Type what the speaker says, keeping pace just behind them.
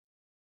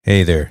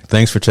Hey there.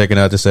 Thanks for checking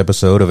out this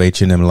episode of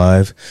H&M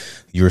Live.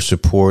 Your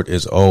support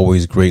is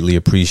always greatly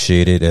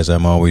appreciated, as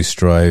I'm always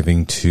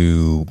striving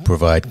to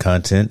provide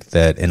content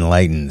that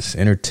enlightens,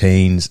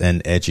 entertains,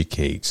 and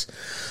educates.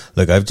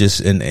 Look, I've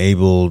just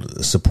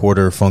enabled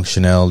supporter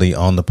functionality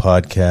on the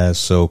podcast,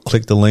 so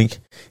click the link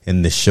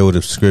in the show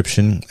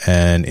description,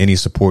 and any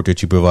support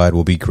that you provide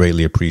will be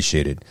greatly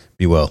appreciated.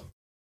 Be well.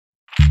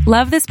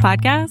 Love this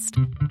podcast?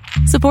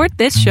 Support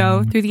this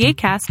show through the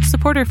Acast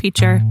supporter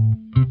feature.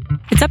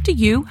 It's up to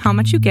you how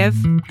much you give,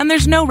 and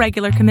there's no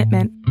regular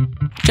commitment.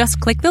 Just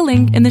click the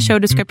link in the show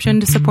description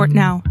to support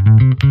now.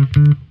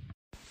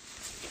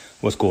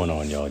 What's going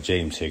on, y'all?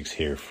 James Higgs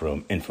here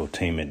from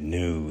Infotainment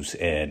News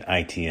and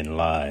ITN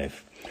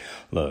Live.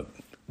 Look,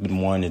 been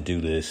wanting to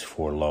do this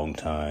for a long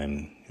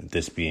time.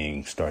 This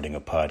being starting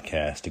a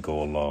podcast to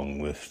go along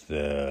with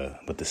the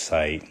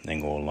site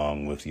and go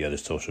along with the other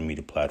social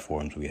media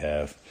platforms we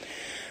have.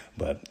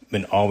 But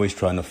been always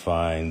trying to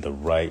find the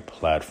right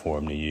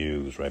platform to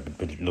use, right?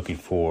 Been looking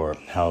for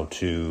how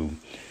to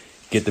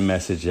get the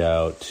message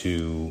out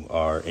to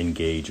our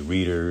engaged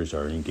readers,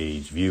 our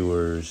engaged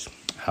viewers,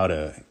 how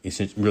to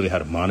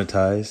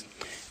monetize.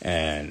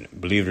 And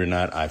believe it or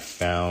not, I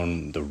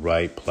found the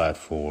right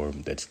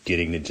platform that's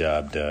getting the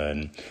job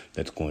done,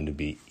 that's going to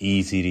be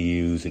easy to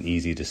use and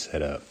easy to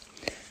set up.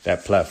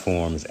 That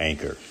platform is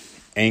Anchor.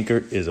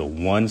 Anchor is a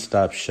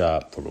one-stop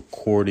shop for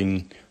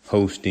recording,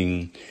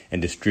 hosting,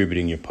 and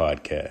distributing your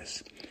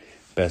podcast.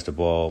 Best of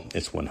all,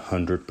 it's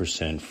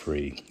 100%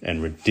 free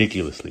and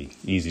ridiculously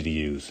easy to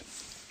use.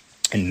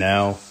 And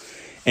now,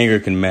 Anchor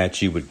can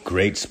match you with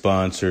great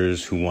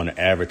sponsors who want to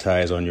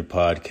advertise on your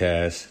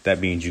podcast. That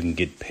means you can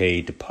get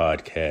paid to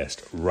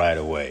podcast right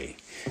away.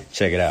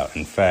 Check it out.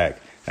 In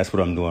fact, that's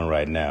what I'm doing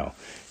right now.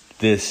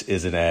 This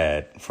is an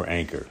ad for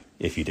Anchor,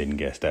 if you didn't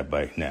guess that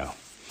by now.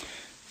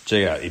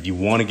 Check it out. If you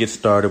want to get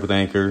started with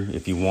Anchor,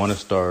 if you want to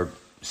start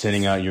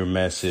sending out your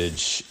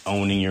message,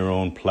 owning your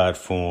own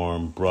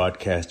platform,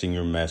 broadcasting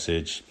your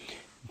message,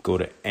 go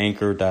to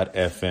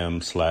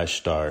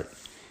anchor.fm/start.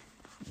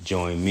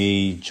 Join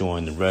me,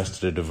 join the rest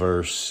of the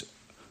diverse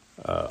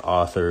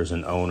authors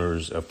and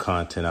owners of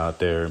content out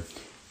there.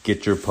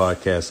 Get your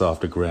podcast off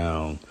the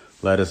ground.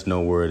 Let us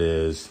know where it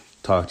is.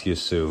 Talk to you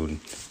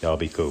soon. Y'all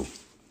be cool.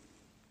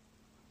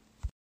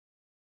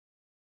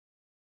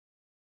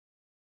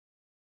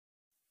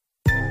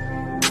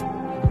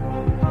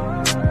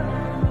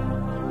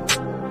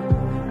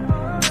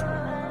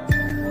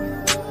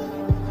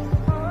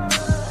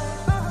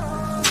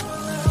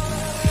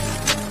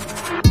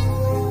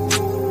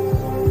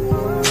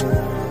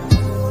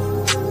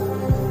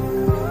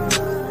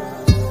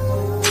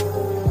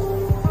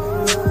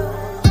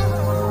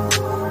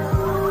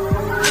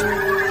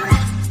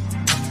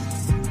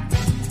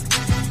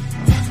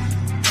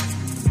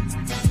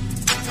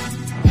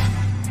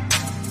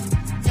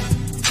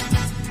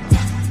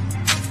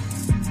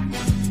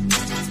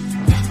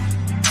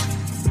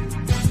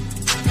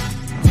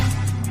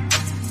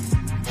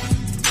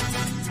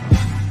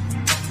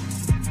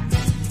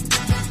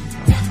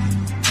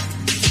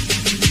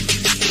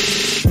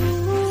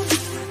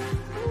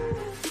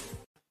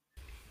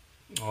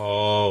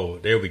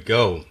 There we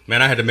go.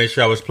 Man, I had to make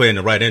sure I was playing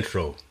the right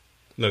intro.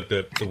 Look,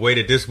 the way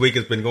that this week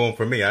has been going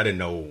for me, I didn't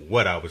know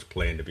what I was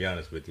playing, to be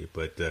honest with you.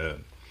 But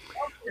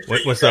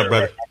what's up,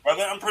 brother?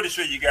 Brother, I'm pretty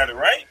sure you got it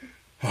right.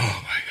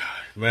 Oh, my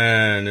God.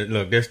 Man,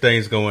 look, there's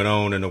things going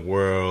on in the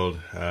world.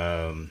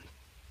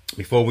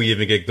 Before we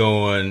even get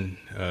going,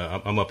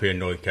 I'm up here in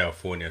Northern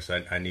California,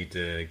 so I need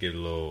to give a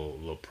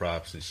little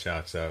props and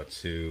shouts out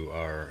to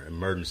our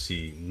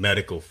emergency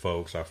medical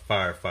folks, our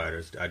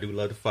firefighters. I do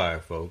love the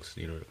fire folks.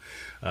 You know,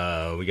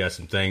 we got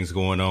some things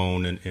going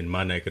on in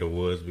my neck of the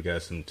woods. We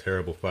got some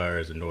terrible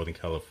fires in Northern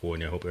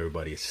California. I hope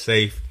everybody is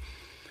safe.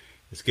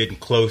 It's getting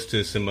close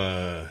to some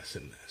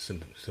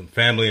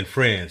family and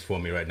friends for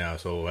me right now.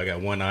 So I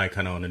got one eye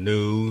kind of on the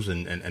news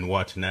and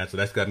watching that. So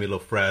that's got me a little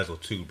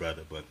frazzled too,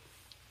 brother. But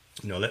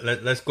you know,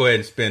 let's go ahead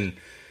and spend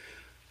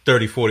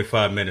 30,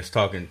 45 minutes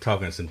talking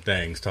some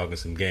things, talking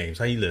some games.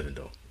 How you living,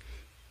 though?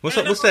 What's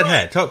that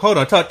hat? Talk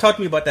to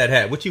me about that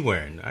hat. What you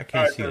wearing? I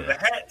can't see that. The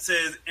hat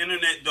says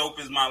 "Internet dope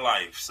is my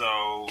life."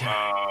 So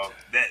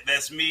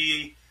that's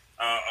me.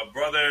 A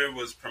brother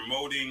was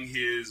promoting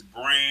his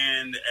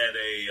brand at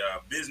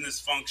a business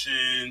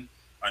function,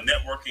 a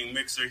networking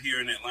mixer here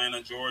in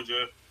Atlanta,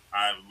 Georgia.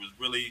 I was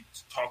really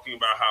talking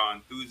about how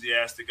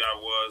enthusiastic I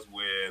was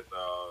with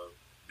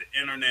the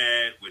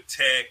internet, with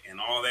tech, and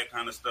all that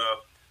kind of stuff.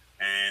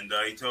 And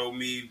he told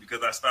me,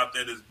 because I stopped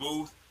at his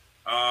booth,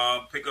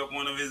 pick up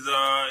one of his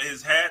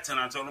hats, and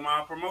I told him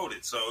I'll promote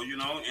it. So, you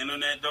know,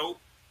 internet dope,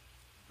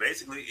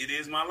 basically, it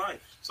is my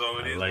life. So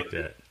it is. I like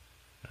that.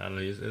 I know,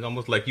 it's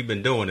almost like you've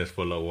been doing this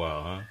for a little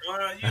while, huh?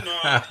 Well, you know,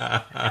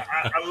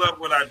 I love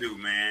what I do,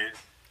 man.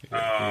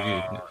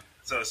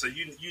 So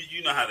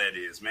you know how that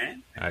is,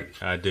 man.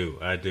 I do.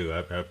 I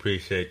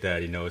appreciate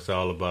that. You know, it's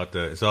all about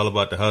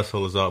the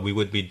hustle. We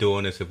wouldn't be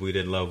doing this if we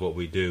didn't love what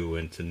we do.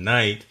 And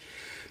tonight,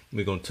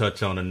 We're going to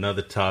touch on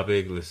another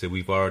topic. Let's say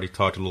we've already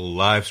talked a little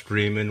live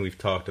streaming. We've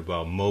talked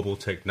about mobile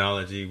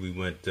technology. We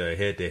went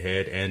head to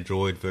head,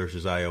 Android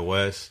versus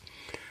iOS.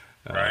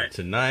 Right.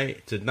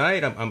 Tonight,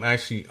 I'm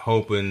actually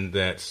hoping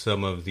that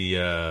some of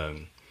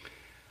the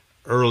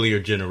earlier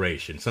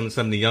generation, some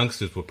of the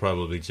youngsters will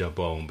probably jump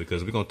on,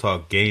 because we're going to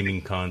talk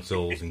gaming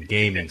consoles and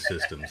gaming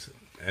systems.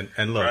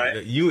 And look,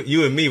 right.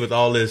 you and me with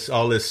all this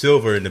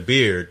silver in the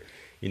beard.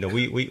 You know,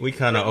 we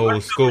kind of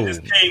old school.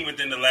 Just came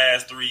within the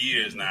last 3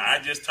 years now. I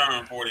just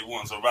turned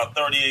 41, so about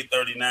 38,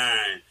 39,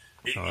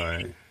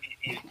 it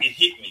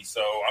hit me.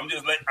 So I'm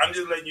just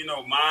letting you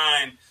know,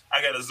 mine,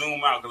 I got to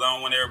zoom out because I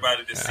don't want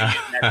everybody to see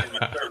it in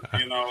my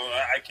shirt. You know,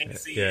 I can't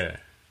see it.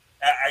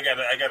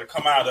 I got to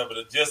come out of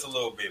it just a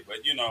little bit.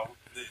 But, you know,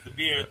 the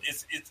beard,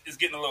 it's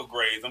getting a little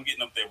grazed. I'm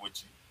getting up there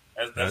with you.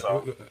 That's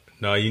all.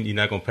 No, you're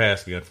not going to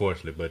pass me,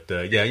 unfortunately.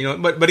 But, yeah, you know,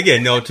 but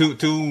again, no,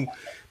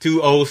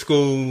 two old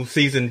school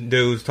seasoned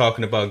dudes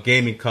talking about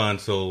gaming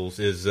consoles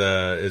is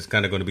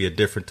kind of going to be a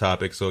different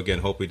topic. So again,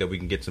 hopefully that we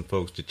can get some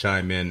folks to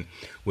chime in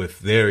with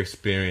their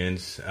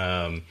experience.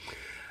 I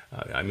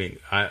mean,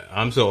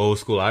 I'm so old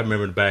school. I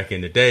remember back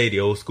in the day,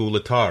 the old school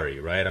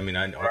Atari, right? I mean,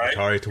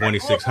 Atari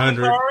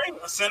 2600.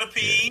 Atari, a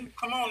Centipede.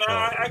 Come on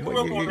now, I grew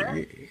up on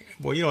that.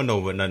 Well, you don't know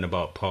nothing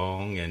about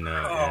Pong and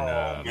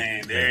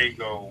man, there you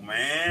go,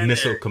 man.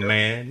 Missile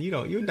Command.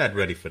 You're not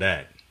ready for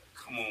that.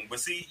 Come on,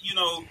 but see, you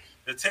know,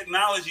 the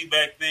technology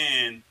back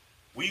then,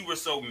 we were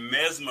so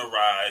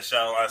mesmerized,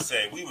 shall I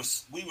say? We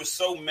were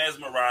so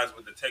mesmerized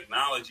with the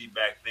technology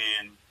back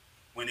then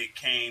when it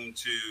came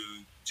to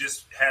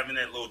just having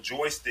that little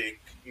joystick,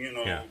 you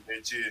know,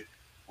 that you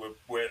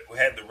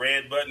had the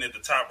red button at the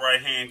top right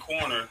hand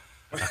corner.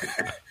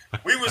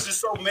 We was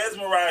just so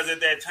mesmerized at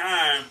that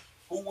time.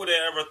 Who would have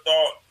ever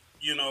thought,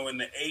 you know, in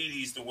the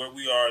 80s to where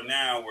we are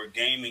now, where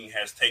gaming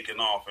has taken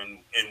off, and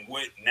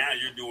what now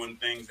you're doing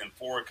things in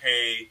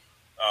 4K.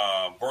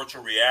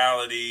 Virtual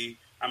reality.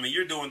 I mean,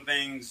 you're doing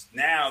things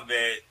now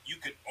that you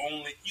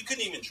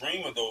couldn't even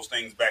dream of those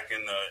things back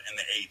in the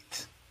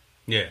 80s.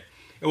 Yeah.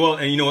 Well,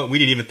 and you know what? We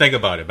didn't even think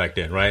about it back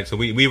then, right? So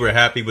we were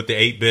happy with the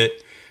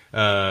 8-bit,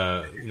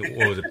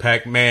 what was it,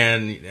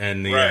 Pac-Man,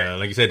 and the, right.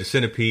 Like you said, the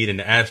Centipede and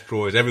the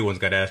Asteroids. Everyone's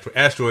got Asteroids.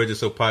 Asteroids are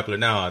so popular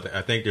now.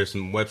 I think there's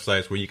some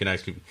websites where you can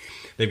actually,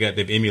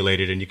 they've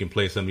emulated and you can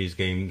play some of these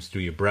games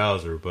through your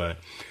browser. But,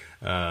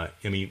 I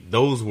mean,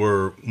 those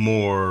were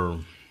more...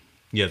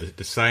 Yeah,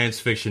 the science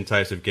fiction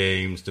types of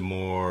games, they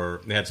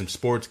had some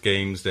sports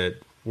games that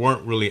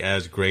weren't really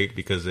as great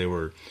because they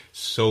were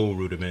so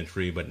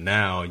rudimentary. But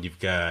now you've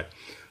got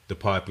the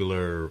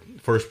popular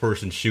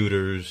first-person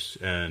shooters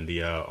and the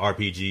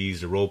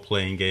RPGs, the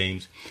role-playing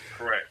games.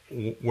 Correct.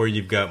 Where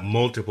you've got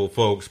multiple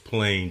folks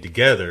playing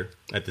together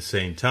at the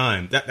same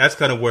time. That's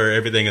kind of where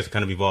everything has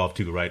kind of evolved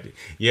to, right?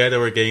 Yeah, there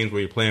were games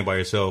where you're playing by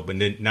yourself, but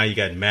then now you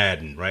got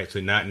Madden, right?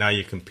 So now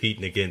you're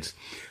competing against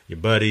your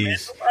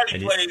buddies.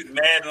 Man, nobody plays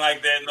Madden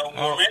like that no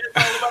more, man.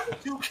 It's all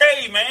about the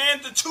 2K,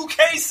 man. The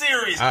 2K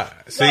series.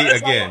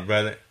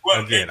 Brother.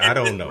 Well, I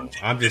don't know.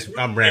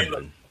 I'm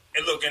rambling.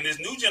 And this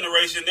new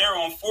generation, they're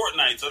on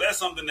Fortnite, so that's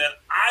something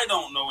that I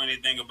don't know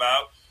anything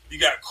about. You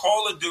got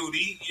Call of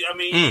Duty. I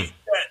mean,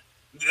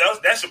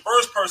 that's your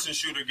first-person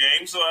shooter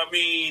game. So I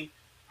mean,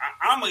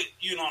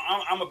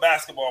 I'm a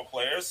basketball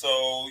player,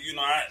 so you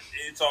know,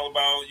 it's all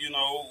about, you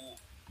know,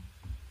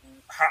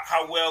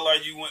 how well are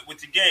you with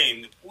the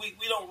game? We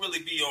don't really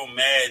be on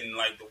Madden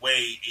like the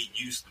way it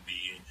used to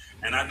be.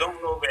 And I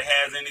don't know if it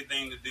has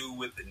anything to do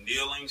with the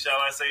kneeling, shall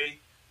I say.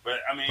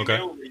 But, I mean,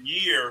 There was a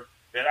year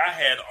that I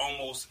had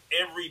almost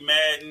every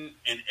Madden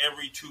and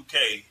every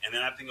 2K. And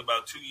then I think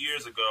about 2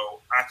 years ago,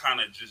 I kind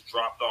of just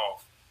dropped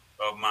off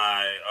of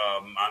my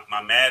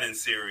Madden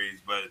series.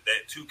 But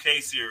that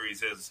 2K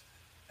series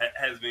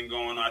has been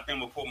going on. I think I'm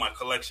going to pull my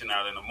collection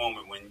out in a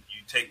moment when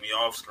you take me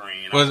off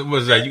screen.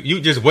 Was that you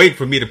just wait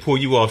for me to pull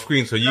you off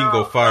screen so you can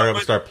go fire up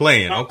and start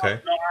playing? Okay.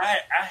 No,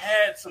 I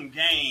had some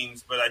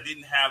games, but I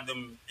didn't have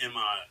them at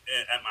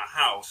my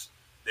house.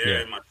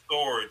 They're in my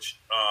storage.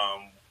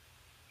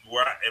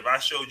 Where if I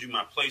showed you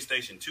my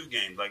PlayStation 2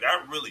 games, like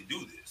I really do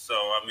this. So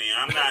I mean,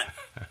 I'm not,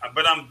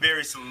 but I'm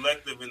very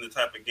selective in the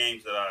type of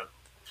games that I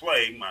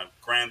play. My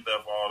Grand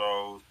Theft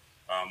Autos.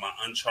 My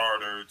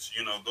Uncharted,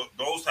 you know,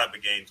 those type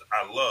of games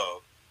I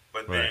love.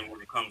 But then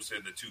when it comes to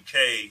the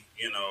 2K,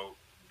 you know,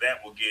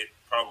 that will get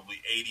probably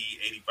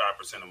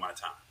 85% of my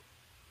time.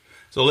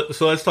 So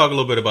let's talk a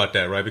little bit about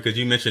that, right? Because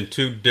you mentioned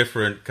two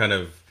different kind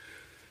of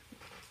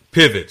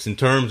pivots in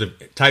terms of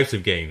types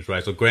of games,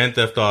 right? So Grand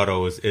Theft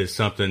Auto is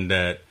something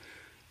that,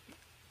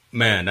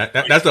 man,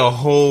 that's a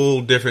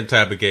whole different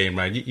type of game,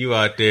 right? You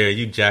out there,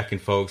 you jacking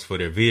folks for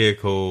their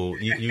vehicle,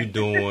 you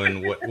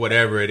doing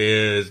whatever it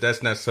is.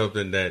 That's not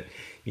something that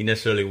you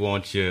necessarily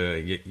want your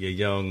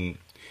young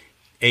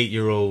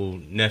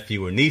 8-year-old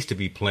nephew or niece to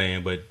be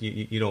playing, but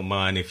you don't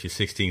mind if your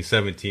 16,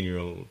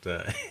 17-year-old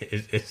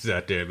is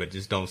out there, but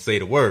just don't say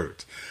the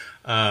words.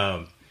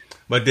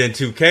 But then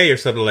 2K or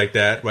something like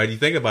that, right? You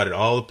think about it,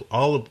 all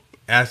the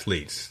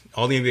athletes,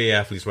 all the NBA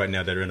athletes right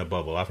now that are in a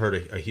bubble. I've heard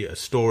a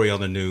story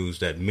on the news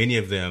that many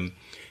of them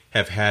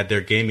have had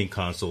their gaming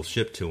consoles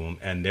shipped to them,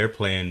 and they're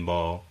playing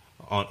ball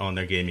on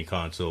their gaming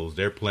consoles.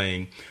 They're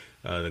playing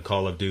the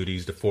Call of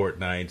Duties, the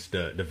Fortnites,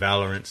 the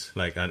Valorants.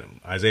 Like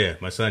Isaiah,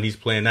 my son, he's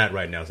playing that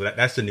right now. So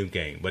that's the new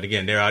game. But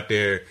again, they're out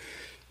there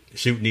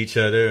shooting each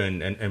other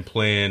and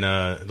playing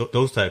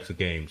those types of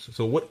games.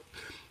 So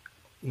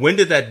when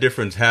did that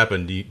difference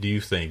happen, do you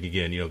think?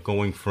 Again,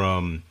 going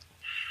from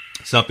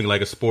something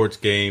like a sports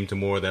game to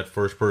more of that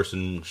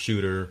first-person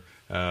shooter,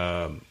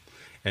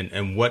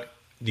 and what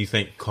do you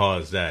think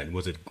caused that?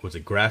 Was it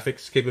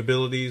graphics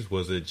capabilities?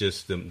 Was it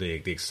just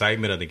the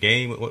excitement of the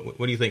game? What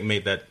do you think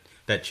made that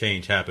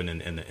change happen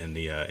in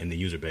the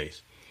user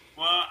base?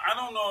 Well, I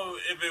don't know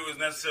if it was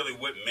necessarily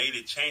what made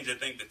it change. I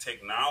think the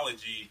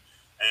technology,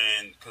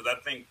 and because I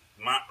think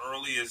my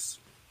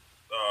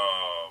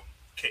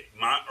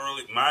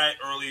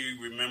early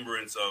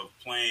remembrance of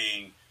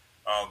playing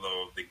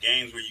the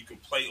games where you can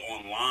play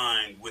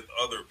online with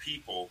other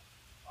people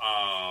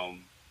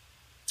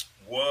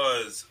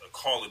was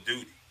Call of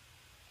Duty.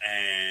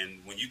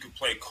 And when you could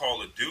play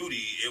Call of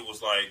Duty, it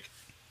was like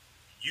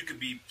you could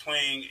be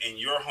playing in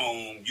your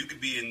home. You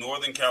could be in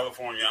Northern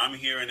California. I'm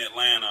here in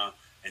Atlanta,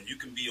 and you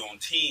can be on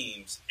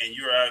teams, and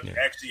you're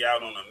actually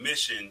out on a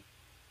mission,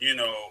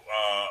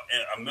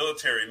 a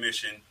military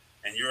mission,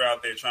 and you're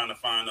out there trying to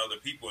find other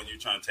people, and you're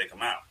trying to take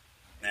them out.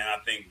 And I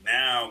think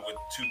now with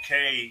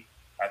 2K,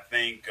 I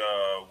think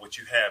what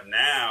you have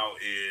now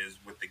is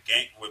with the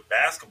game, with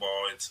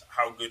basketball, it's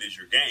how good is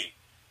your game,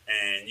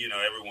 and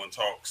everyone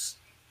talks.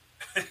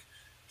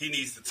 He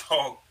needs to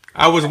talk.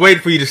 I was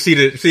waiting for you to see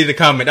the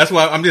comment. That's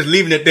why I'm just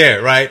leaving it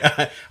there, right?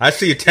 I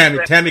see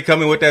Tammy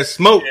coming with that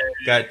smoke.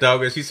 God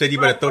dog, she said you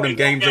better throw them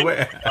games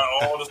away.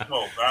 All the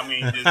smoke. I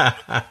mean, but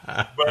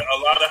a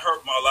lot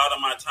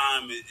of my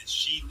time.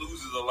 She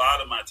loses a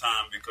lot of my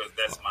time because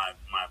that's my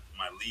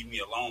leave me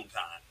alone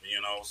time.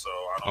 So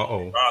I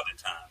don't bother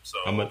time. So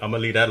I'm gonna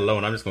leave that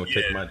alone. I'm just gonna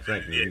take my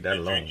drink and leave that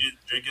alone.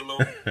 Drink your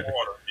little water,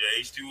 your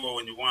H2O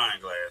in your wine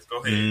glass.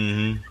 Go ahead,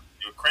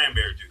 your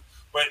cranberry juice.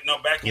 But no,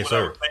 back to what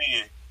I was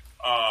saying.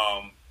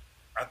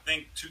 I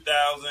think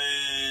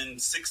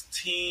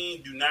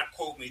 2016, do not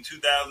quote me,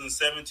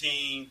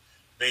 2017,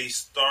 they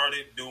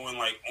started doing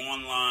like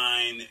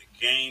online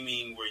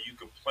gaming where you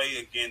could play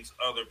against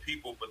other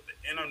people, but the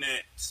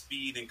internet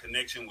speed and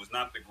connection was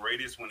not the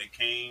greatest when it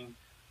came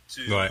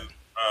to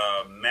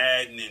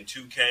Madden and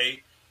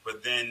 2K.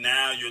 But then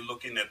now you're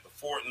looking at the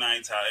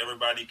Fortnites, how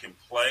everybody can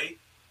play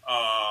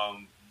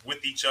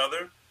with each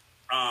other.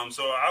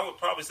 So I would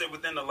probably say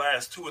within the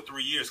last 2 or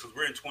 3 years, because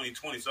we're in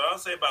 2020. So I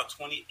would say about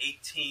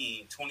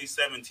 2018,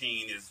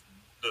 2017 is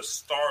the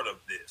start of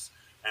this.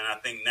 And I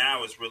think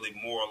now it's really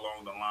more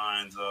along the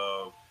lines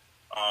of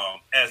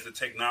as the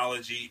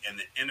technology and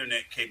the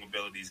internet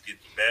capabilities get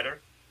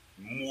better,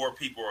 more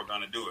people are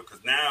going to do it.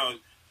 Because now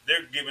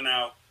they're giving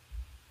out,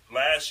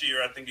 last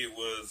year, I think it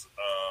was,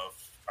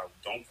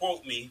 don't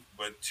quote me,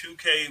 but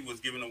 2K was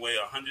giving away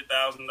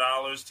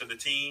 $100,000 to the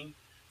team.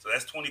 So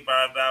that's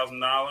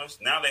 $25,000.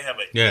 Now they have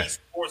an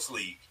esports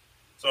league.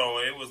 So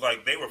it was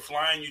like they were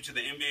flying you to the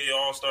NBA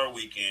All-Star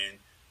Weekend,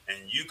 and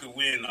you could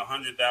win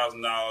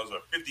 $100,000 or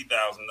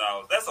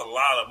 $50,000. That's a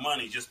lot of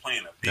money just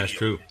playing a video. That's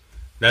true.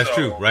 That's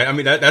true, right? I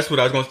mean, that's what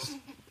I was going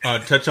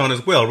to touch on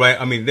as well, right?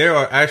 I mean, there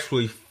are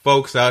actually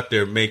folks out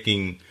there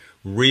making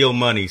real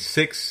money,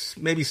 6,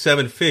 maybe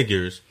 7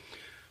 figures,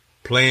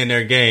 playing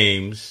their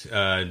games,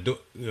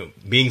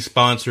 being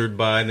sponsored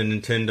by the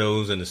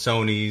Nintendos and the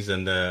Sonys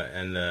and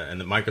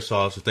the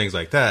Microsofts and things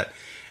like that,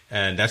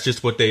 and that's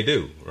just what they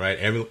do, right?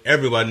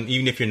 Everyone,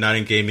 even if you're not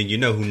in gaming, you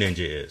know who Ninja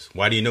is.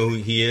 Why do you know who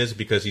he is?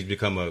 Because he's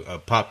become a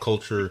pop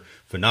culture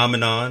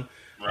phenomenon.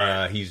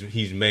 Right.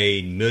 He's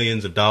made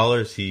millions of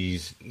dollars.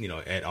 He's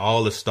at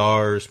all the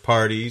stars'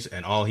 parties,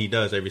 and all he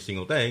does every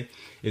single day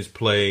is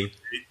play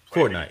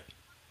Fortnite.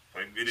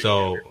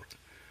 So.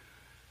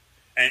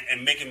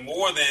 And making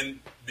more than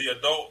the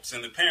adults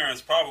and the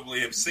parents probably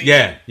have seen.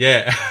 Yeah.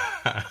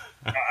 I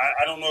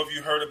don't know if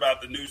you heard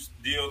about the new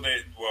deal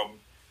that,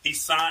 he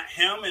signed,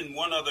 him and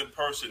one other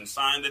person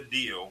signed a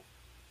deal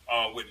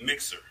with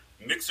Mixer.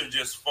 Mixer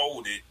just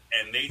folded,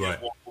 and they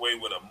just walked away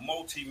with a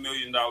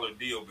multi-million-dollar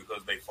deal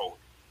because they folded.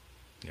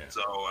 Yeah.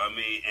 So, I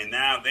mean, and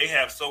now they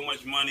have so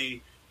much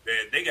money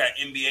that they got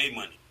NBA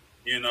money.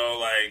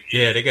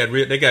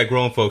 They got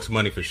grown folks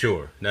money for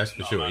sure. That's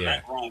for sure.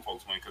 Not grown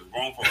folks money, because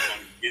grown folks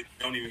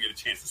don't even get a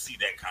chance to see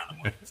that kind of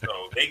money.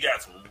 So they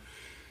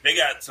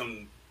got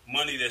some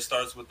money that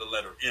starts with the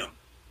letter M,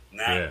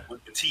 not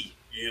with the T.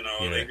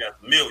 They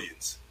got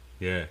millions.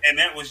 Yeah, and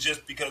that was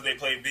just because they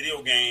played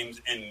video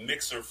games and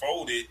Mixer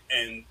folded,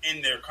 and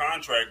in their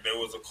contract there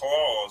was a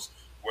clause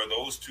where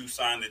those two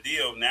signed the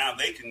deal. Now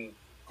they can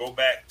go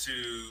back to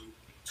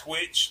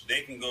Twitch,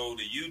 they can go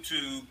to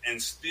YouTube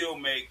and still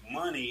make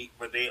money,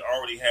 but they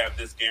already have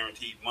this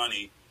guaranteed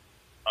money.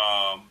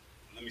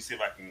 Let me see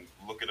if I can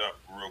look it up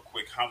real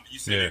quick. How you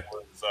said it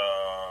was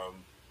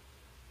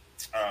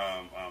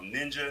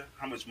Ninja?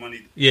 How much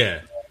money?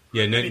 Yeah,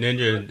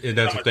 Ninja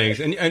does some things,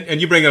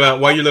 and you bring about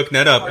while you're looking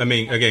that up. I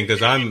mean, again,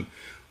 because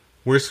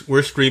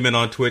we're streaming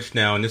on Twitch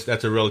now, and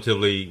that's a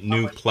relatively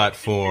new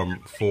platform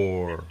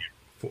for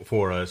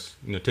us.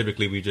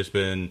 Typically we've just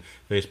been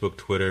Facebook,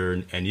 Twitter,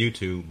 and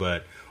YouTube,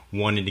 but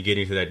wanting to get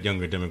into that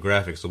younger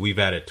demographic, so we've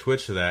added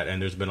Twitch to that,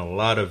 and there's been a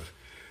lot of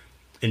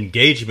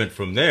engagement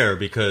from there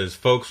because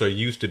folks are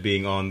used to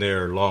being on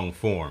there long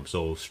form,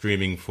 so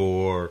streaming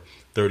for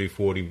 30,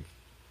 40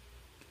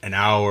 an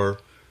hour,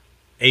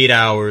 8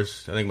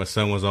 hours. I think my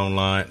son was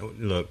online.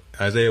 Look,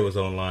 Isaiah was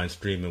online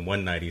streaming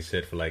one night, he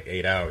said, for like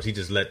 8 hours. He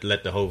just let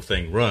the whole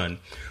thing run.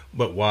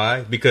 But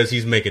why? Because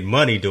he's making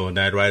money doing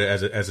that, right?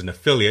 As an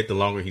affiliate, the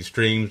longer he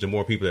streams, the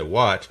more people that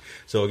watch.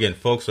 So again,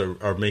 folks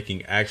are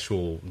making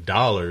actual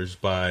dollars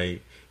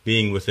by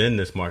being within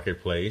this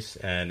marketplace,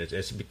 and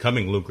it's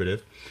becoming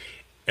lucrative.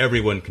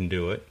 Everyone can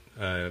do it.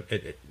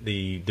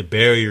 The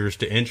barriers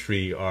to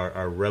entry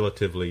are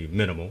relatively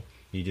minimal.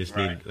 You just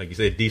need, like you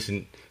say,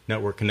 decent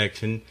network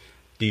connection,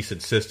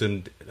 decent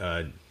system,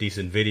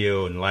 decent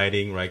video and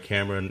lighting, right?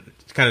 Camera. And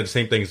it's kind of the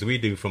same things that we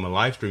do from a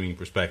live streaming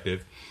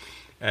perspective.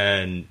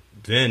 And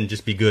then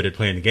just be good at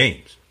playing the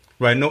games,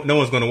 right? No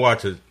one's going to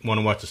want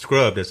to watch a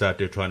scrub that's out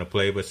there trying to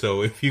play. But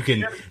so if you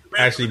can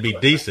actually be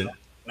decent.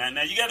 Now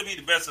you got to be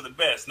the best of the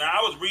best. Now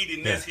I was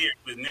reading this here.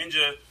 The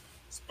Ninja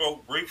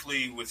spoke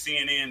briefly with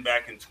CNN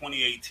back in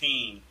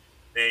 2018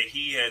 that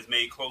he has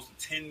made close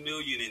to $10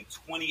 million in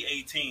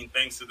 2018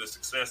 thanks to the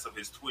success of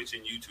his Twitch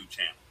and YouTube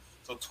channel.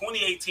 So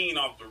 2018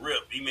 off the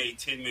rip, he made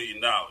 $10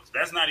 million.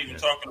 That's not even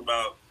talking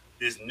about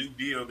this new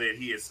deal that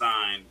he had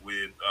signed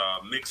with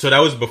Mixer. So that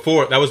was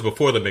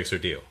before the Mixer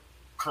deal.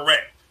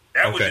 Correct.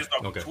 That was just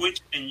off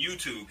Twitch and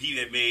YouTube. He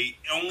had made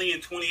only in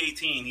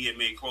 2018. He had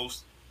made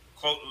close.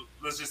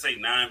 Let's just say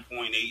 $9.8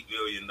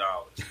 million.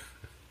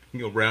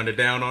 You'll round it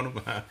down on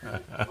him.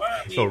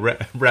 So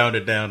round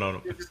it down on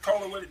him. Just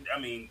call it what I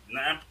mean.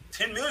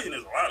 $10 million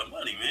is a lot of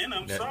money, man.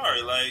 I'm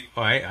sorry. Like,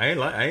 I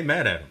ain't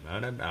mad at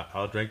him.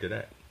 I'll drink to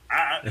that.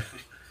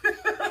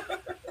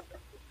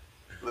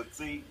 Look,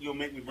 see, you'll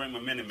make me bring my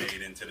Minute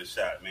Maid into the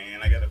shot,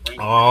 man. I gotta bring.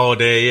 Oh,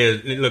 there he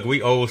is. Look,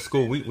 we old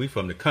school. We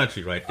from the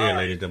country, right there,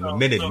 ladies. The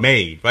Minute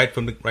Maid, right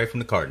from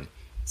the carton.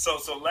 So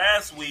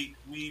last week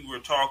we were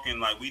talking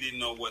like we didn't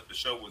know what the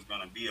show was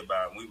going to be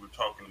about. We were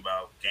talking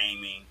about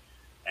gaming,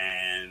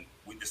 and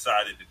we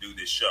decided to do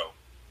this show.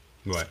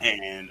 Right.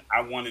 And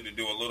I wanted to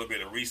do a little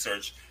bit of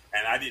research,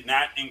 and I did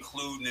not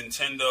include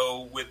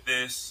Nintendo with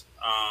this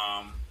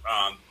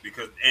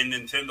because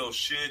Nintendo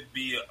should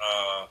be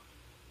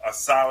a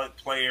solid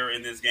player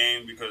in this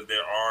game because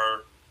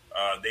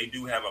they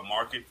do have a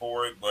market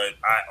for it, but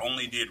I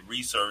only did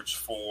research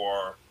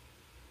for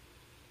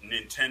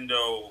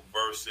Nintendo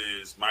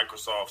versus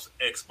Microsoft's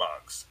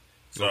Xbox.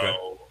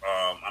 So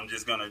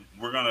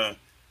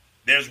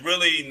there's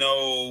really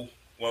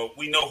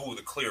we know who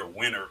the clear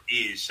winner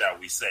is, shall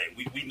we say.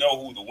 We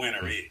know who the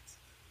winner is,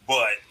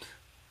 but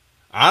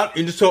I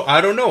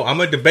don't know. I'm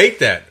going to debate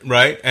that,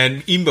 right?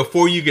 And even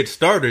before you get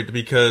started,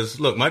 because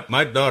look,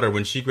 my daughter,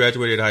 when she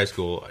graduated high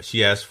school,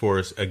 she asked for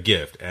us a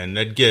gift, and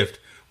that gift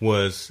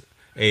was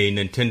a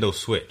Nintendo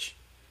Switch.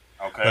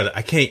 Okay.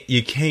 But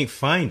you can't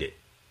find it.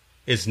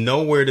 It's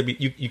nowhere to be.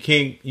 You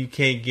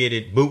can't get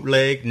it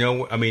bootleg.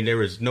 No, I mean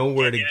there is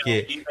nowhere to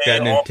get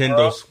that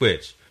Nintendo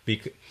Switch.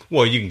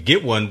 Well, you can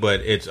get one,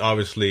 but it's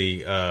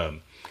obviously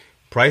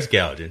price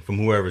gouging from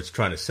whoever's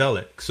trying to sell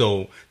it.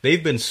 So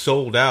they've been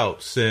sold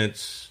out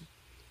since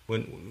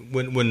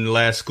when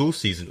last school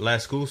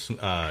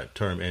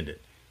term ended.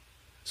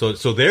 So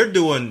they're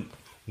doing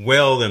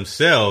well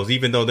themselves,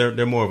 even though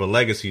they're more of a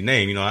legacy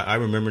name. You know, I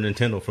remember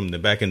Nintendo from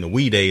back in the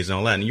Wii days and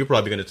all that. And you're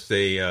probably going to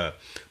say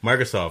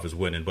Microsoft is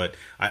winning, but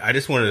I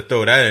just wanted to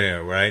throw that in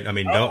there, right? I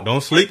mean,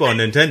 don't sleep on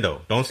Nintendo.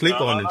 Don't sleep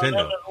on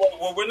Nintendo.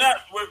 Well, we're not.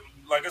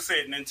 Like I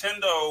said,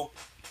 Nintendo,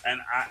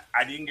 and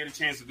I didn't get a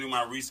chance to do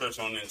my research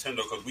on Nintendo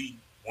because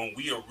when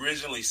we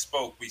originally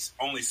spoke, we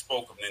only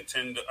spoke of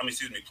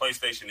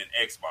PlayStation and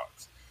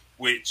Xbox,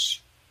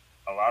 which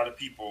a lot of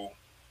people,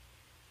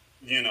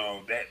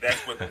 that's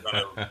what they're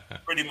going to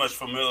pretty much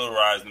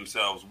familiarize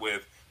themselves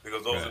with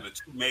because those are the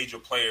two major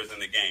players in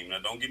the game. Now,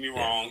 don't get me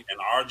wrong. In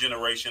our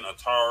generation,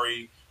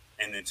 Atari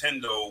and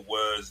Nintendo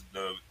was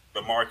the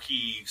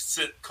marquee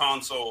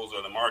consoles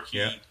or the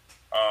marquee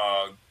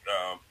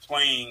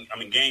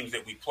games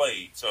that we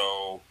played.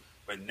 So,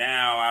 but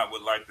now I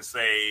would like to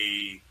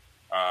say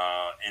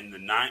in the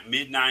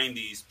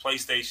mid-90s,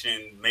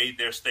 PlayStation made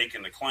their stake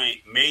in the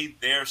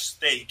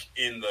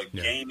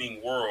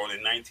gaming world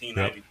in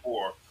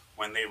 1994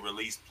 when they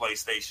released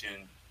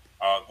PlayStation,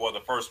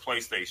 the first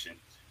PlayStation.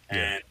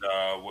 And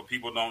what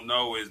people don't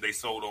know is they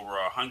sold over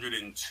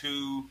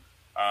 102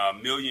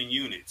 million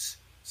units.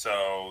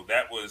 So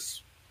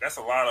that's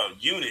a lot of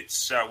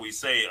units, shall we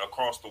say,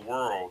 across the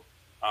world.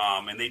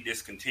 And they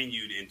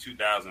discontinued in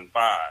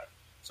 2005.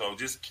 So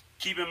just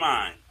keep in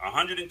mind,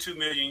 102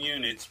 million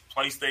units.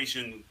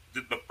 PlayStation,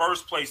 the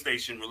first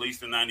PlayStation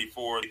released in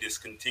 '94, they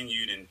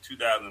discontinued in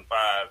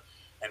 2005,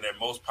 and their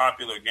most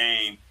popular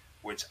game,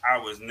 which I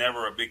was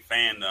never a big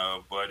fan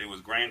of, but it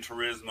was Gran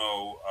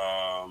Turismo.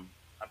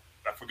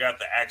 I forgot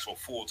the actual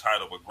full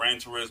title, but Gran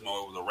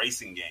Turismo. It was a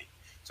racing game.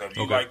 So if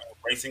you like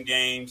racing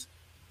games,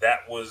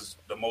 that was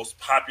the most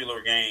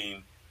popular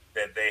game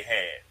that they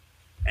had.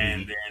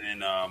 And then in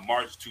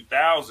March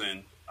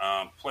 2000,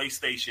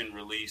 PlayStation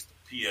released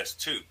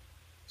PS2.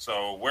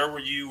 So where were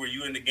you? Were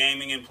you into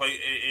gaming in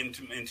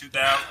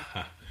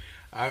 2000?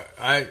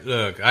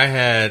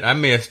 I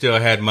may have still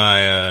had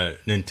my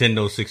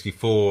Nintendo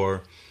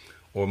 64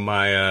 or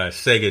my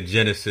Sega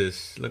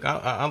Genesis. Look,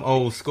 I'm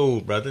old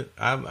school, brother.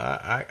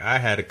 I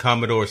had a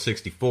Commodore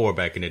 64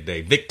 back in the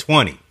day,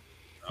 VIC-20.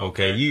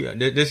 Okay,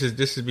 this is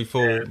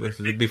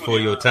before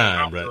your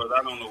time, brother.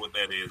 I don't know what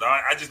that is.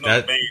 I just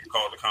know the band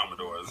called the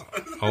Commodores.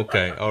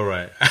 Okay, all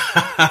right.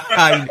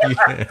 I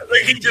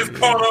think he just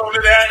caught on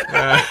to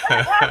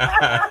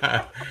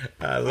that.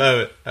 I love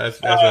it. That's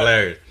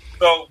hilarious.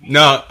 So,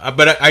 no,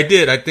 but I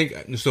did. I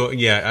think so.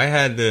 Yeah, I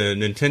had the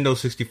Nintendo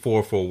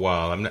 64 for a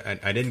while.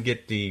 I didn't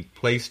get the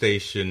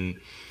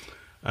PlayStation.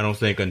 I don't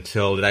think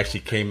until it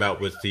actually came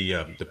out with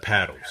the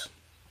paddles.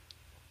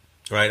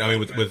 Right, I mean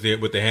with the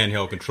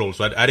handheld controller.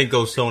 So I didn't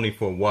go Sony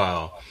for a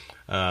while.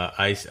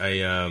 I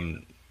stayed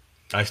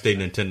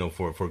Nintendo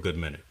for a good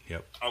minute.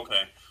 Yep.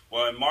 Okay.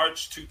 Well, in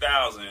March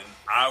 2000,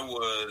 I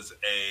was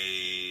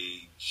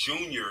a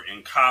junior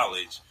in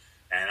college,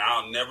 and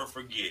I'll never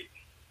forget.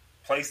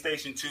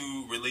 PlayStation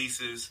 2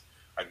 releases.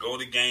 I go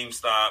to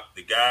GameStop.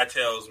 The guy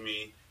tells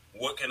me,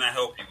 "What can I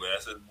help you with?" I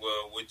said,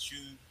 "Well,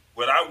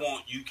 what I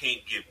want, you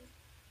can't give me."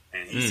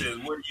 And he says,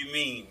 "What do you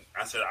mean?"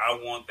 I said, "I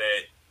want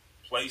that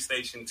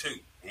PlayStation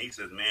 2. And he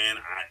says, "Man,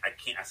 I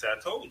can't." I said, "I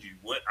told you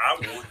what I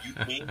want, you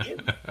can't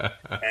give me."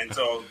 And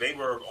so they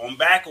were on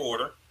back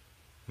order.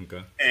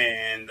 Okay.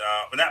 And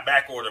but not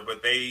back order,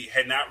 but they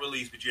had not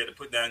released, but you had to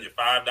put down your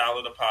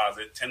 $5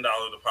 deposit,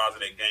 $10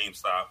 deposit at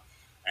GameStop.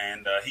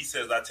 And he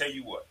says, "I tell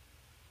you what."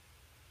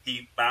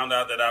 He found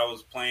out that I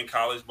was playing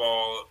college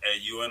ball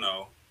at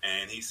UNO,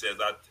 and he says,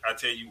 I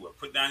tell you what,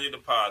 put down your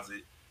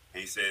deposit."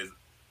 And he says,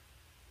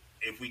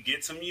 "If we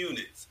get some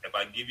units, if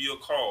I give you a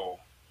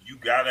call, you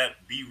gotta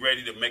be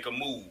ready to make a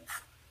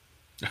move,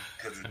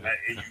 because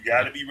you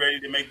gotta be ready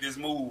to make this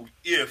move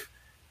if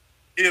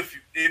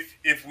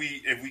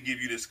we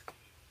give you this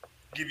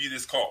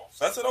call."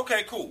 So I said,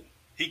 "Okay, cool."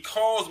 He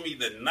calls me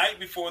the night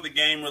before the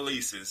game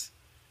releases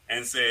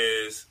and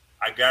says,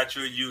 "I got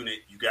your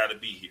unit. You got to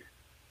be here."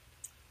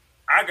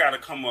 I got to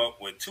come up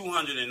with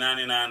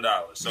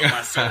 $299. So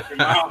my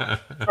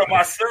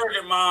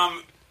surrogate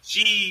mom,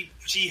 she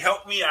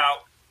helped me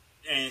out.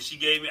 And she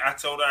gave me, I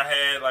told her I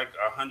had like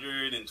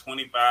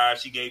 125.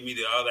 She gave me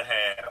the other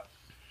half.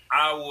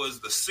 I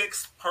was the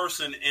 6th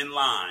person in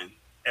line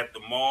at the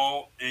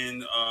mall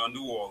in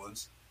New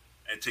Orleans.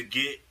 And to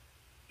get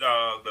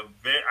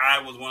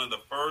I was one of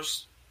the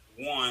first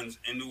ones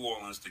in New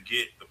Orleans to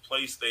get the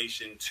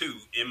PlayStation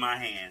 2 in my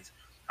hands.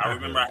 I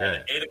remember I had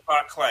an 8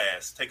 o'clock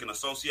class, taking a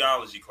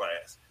sociology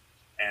class.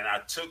 And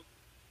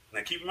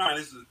now keep in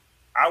mind,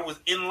 I was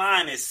in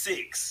line at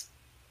 6,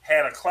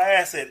 had a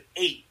class at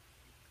 8.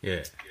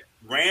 Yeah.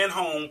 Ran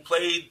home,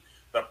 played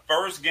the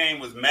first game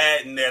was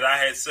Madden that I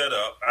had set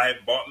up. I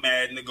had bought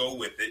Madden to go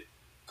with it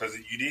because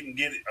you didn't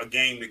get a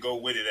game to go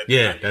with it at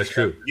the time. That's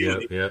true.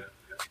 Yep.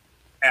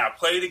 And I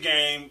played the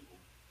game,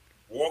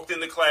 walked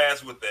into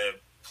class with the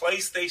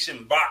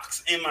PlayStation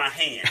box in my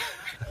hand.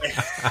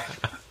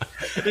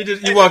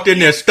 You walked in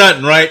there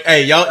stunting, right?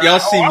 Hey, y'all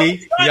see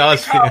me? Y'all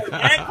see me?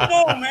 Come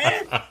on,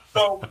 man.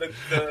 So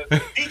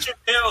the teacher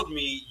tells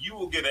me you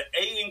will get an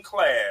A in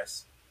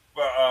class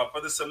for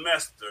the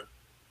semester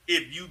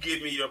if you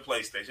give me your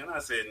PlayStation. I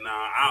said,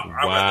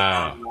 "Nah,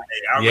 wow.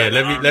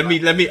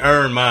 Let me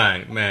earn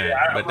mine, man."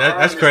 Yeah, but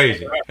that's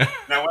crazy.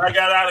 Now, when I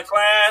got out of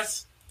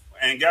class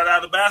and got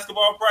out of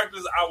basketball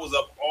practice, I was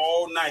up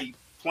all night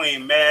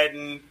playing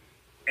Madden,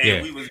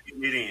 and we was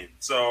getting it in.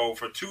 So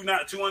for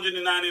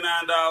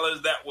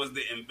 $299, that was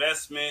the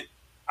investment.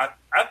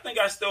 I think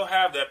I still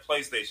have that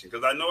PlayStation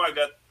because I know I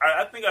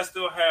think I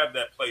still have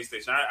that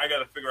PlayStation. I got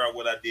to figure out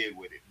what I did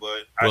with it.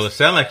 But it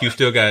sounds like you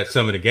still got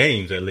some of the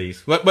games at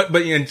least. But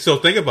and so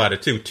think about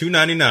it too.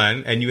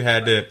 $299, and you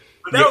had to.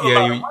 But that was a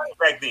lot of money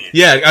back then.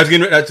 Yeah, I was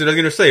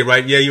gonna say,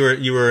 right? Yeah, you were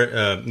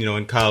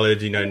in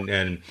college,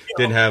 and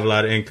didn't have a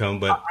lot of income,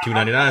 but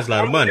 $299 is a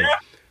lot of money.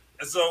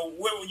 So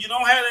you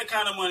don't have that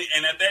kind of money,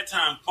 and at that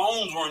time,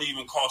 phones weren't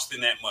even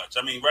costing that much.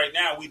 I mean, right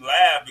now we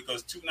laugh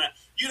because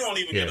you don't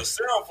even get a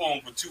cell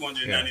phone for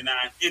 $299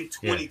 in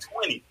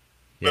 2020.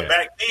 But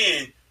back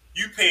then,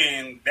 you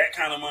paying that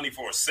kind of money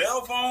for a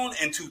cell phone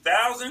in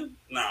 2000?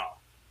 No.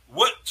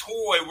 What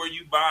toy were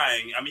you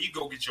buying? I mean, you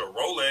go get your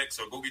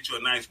Rolex or go get you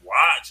a nice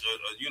watch or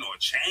a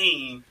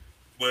chain,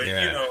 but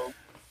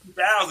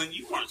 2000,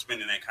 you weren't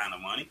spending that kind of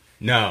money.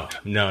 No,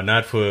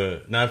 not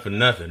for nothing.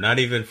 Not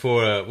even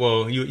for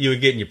you were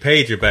getting your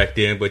pager back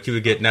then, but you were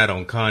getting that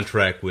on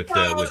contract with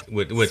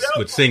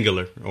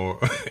Singular or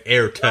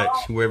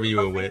AirTouch, whoever you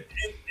were with.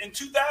 In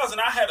 2000,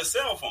 I had a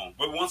cell phone,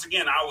 but once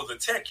again, I was a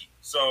techie,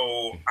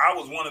 so I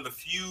was one of the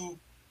few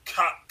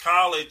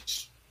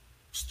college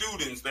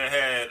students that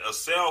had a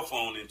cell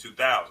phone in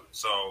 2000.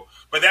 So,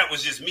 but that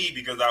was just me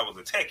because I was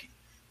a techie.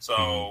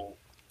 So.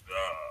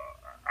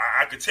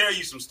 I could tell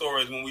you some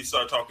stories when we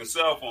start talking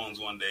cell phones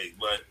one day,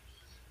 but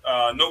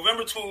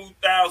November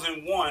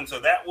 2001,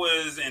 so that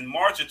was in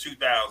March of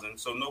 2000.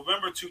 So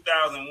November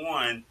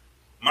 2001,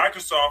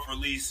 Microsoft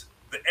released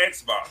the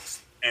Xbox,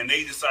 and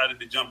they decided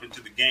to jump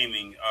into the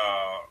gaming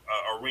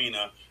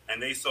arena,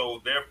 and they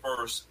sold their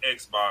first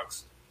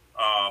Xbox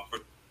for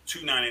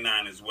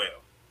 $299 as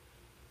well.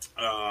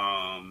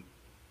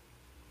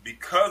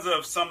 Because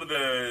of some of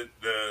the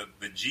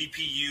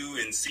GPU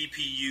and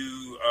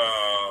CPU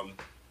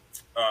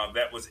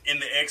that was in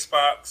the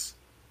Xbox,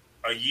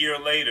 a year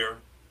later,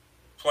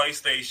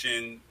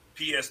 PlayStation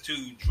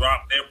PS2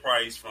 dropped their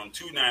price from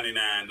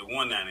 $299 to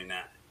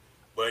 $199.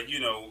 But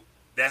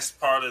that's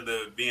part of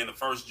being the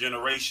first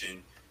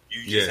generation.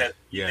 You just had to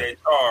get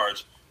that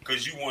charge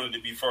because you wanted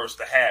to be first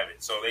to have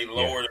it. So they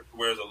lowered it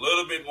where it's a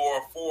little bit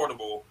more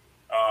affordable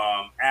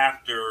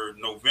after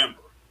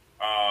November.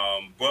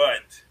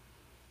 But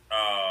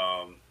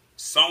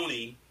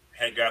Sony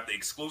had got the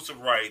exclusive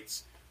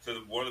rights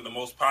to one of the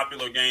most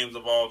popular games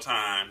of all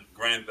time,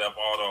 Grand Theft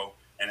Auto,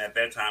 and at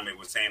that time it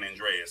was San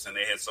Andreas, and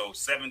they had sold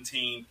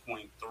 17.3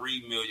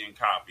 million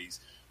copies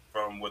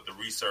from what the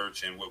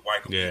research and what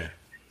Wikipedia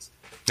is.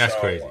 That's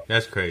crazy.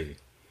 That's crazy.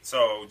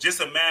 So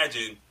just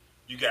imagine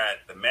you got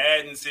the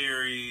Madden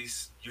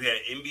series, you had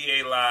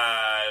NBA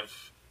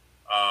Live,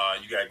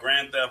 you got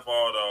Grand Theft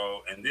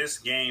Auto, and this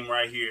game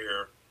right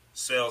here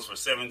sells for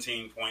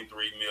 17.3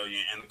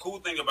 million. And the cool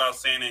thing about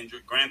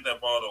Grand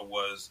Theft Auto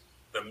was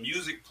the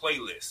music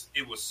playlist.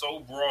 It was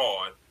so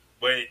broad,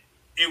 but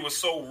it was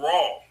so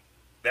raw.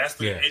 That's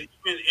and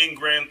even in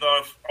Grand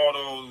Theft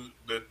Auto,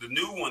 the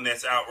new one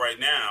that's out right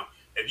now,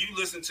 if you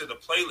listen to the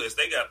playlist,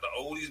 they got the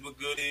oldies but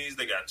goodies,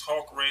 they got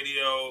talk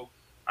radio.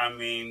 I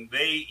mean,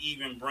 they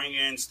even bring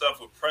in stuff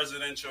with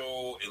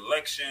presidential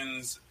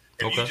elections.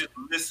 If you just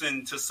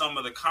listen to some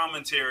of the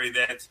commentary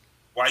that's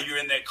while you're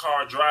in that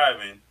car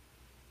driving,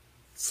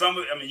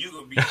 you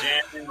could be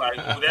jamming like,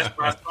 oh, that's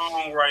my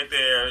song right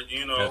there.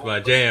 That's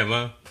my jam,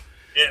 huh?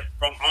 Yeah,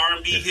 from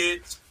R&B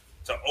hits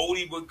to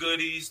oldie but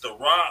goodies to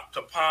rock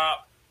to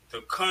pop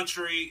to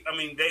country. I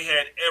mean, they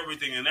had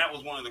everything, and that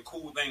was one of the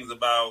cool things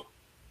about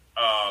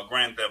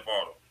Grand Theft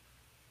Auto.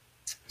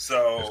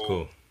 So that's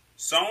cool.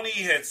 Sony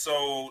had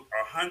sold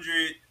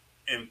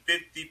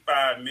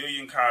 155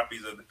 million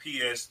copies of the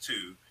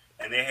PS2,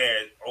 and they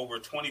had over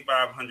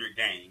 2,500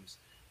 games.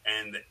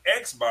 And the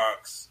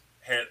Xbox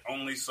had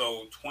only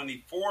sold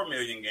 24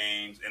 million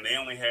games, and they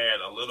only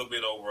had a little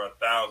bit over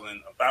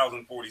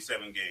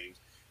 1,047 games.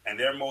 And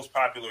their most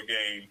popular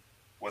game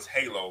was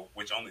Halo,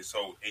 which only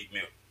sold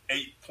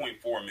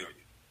 8.4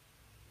 million.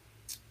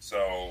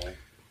 So,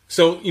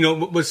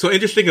 what's so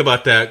interesting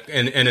about that,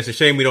 and it's a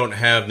shame we don't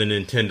have the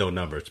Nintendo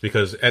numbers,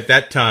 because at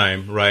that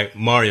time, right,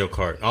 Mario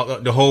Kart,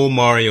 the whole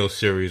Mario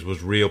series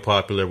was real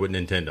popular with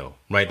Nintendo,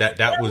 right?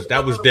 That was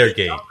their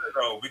game.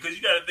 Because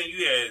you got to think,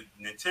 you had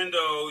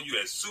Nintendo, you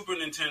had Super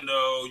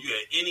Nintendo, you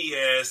had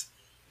NES.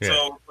 Yeah.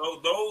 So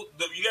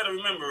you got to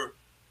remember,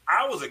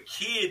 I was a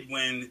kid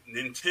when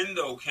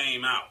Nintendo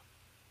came out.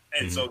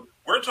 And so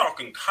we're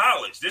talking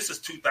college. This is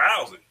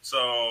 2000.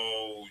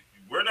 So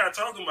we're not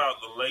talking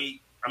about the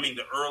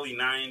early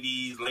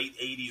 90s, late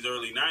 80s,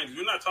 early 90s.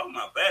 We're not talking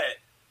about that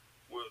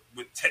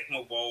with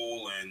Tecmo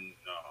Bowl and...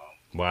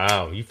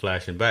 wow, you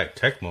flashing back.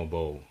 Tecmo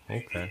Bowl.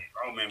 Okay.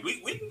 Oh, man, we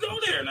can go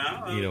there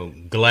now.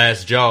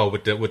 Glass Jaw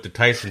with the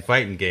Tyson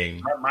fighting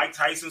game. Mike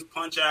Tyson's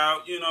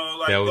Punch-Out,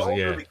 those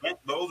are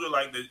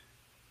like the...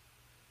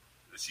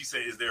 She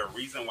said, is there a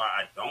reason why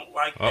I don't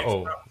like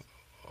Xbox?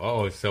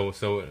 So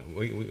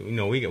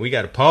we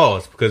got to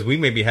pause because we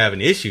may be having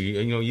an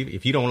issue.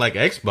 If you don't like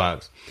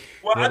Xbox,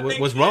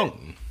 what's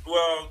wrong?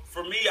 Well,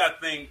 for me, I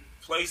think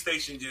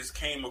PlayStation just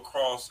came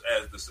across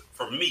as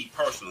for me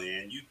personally,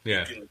 and you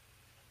can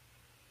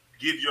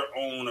give your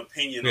own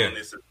opinion on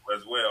this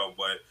as well.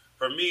 But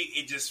for me,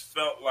 it just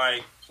felt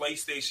like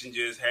PlayStation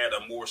just had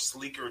a more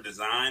sleeker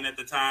design at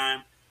the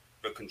time.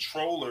 The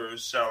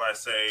controllers, shall I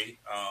say,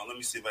 let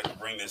me see if I can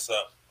bring this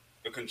up.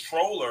 The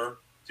controller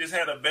just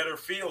had a better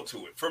feel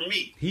to it for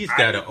me. He's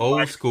got an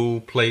old school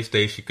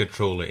PlayStation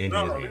controller in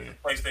his hand.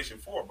 PlayStation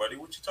 4, buddy.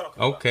 What you talking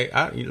about? Okay,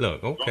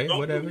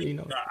 whatever.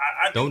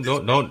 Don't.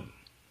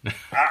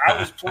 I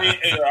was playing.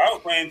 I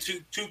was playing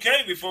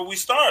 2K before we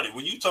started.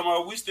 When you talking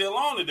about we still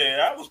on today,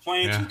 I was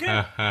playing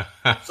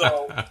 2K.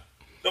 So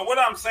what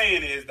I'm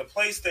saying is the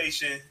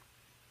PlayStation.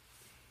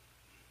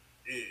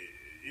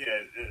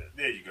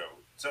 There you go.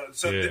 So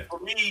for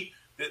me,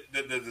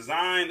 the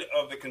design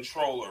of the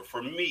controller,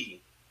 for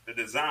me, the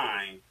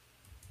design,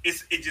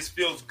 it just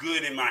feels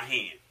good in my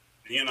hand.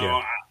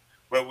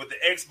 But with the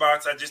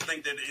Xbox, I just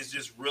think that it's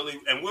just really,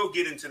 and we'll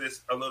get into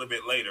this a little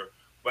bit later,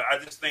 but I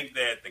just think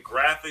that the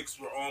graphics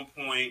were on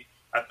point.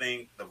 I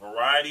think the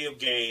variety of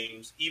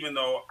games, even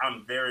though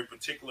I'm very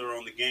particular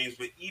on the games,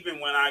 but even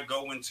when I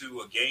go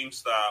into a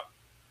GameStop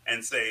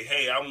and say,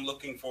 hey, I'm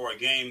looking for a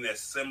game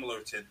that's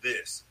similar to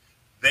this,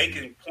 they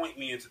can point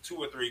me into 2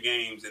 or 3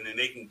 games, and then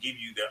they can give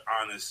you their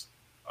honest,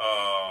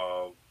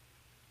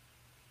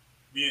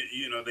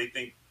 they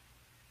think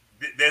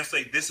they'll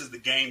say this is the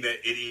game that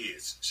it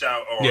is,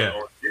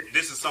 or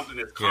this is something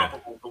that's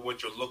comparable to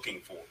what you're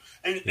looking for.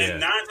 And 9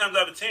 times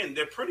out of 10,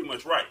 they're pretty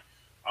much right.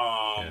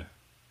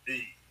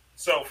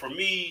 So for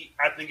me,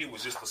 I think it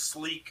was just a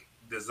sleek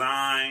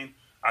design.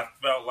 I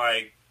felt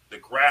like the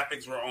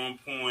graphics were on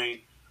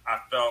point. I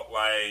felt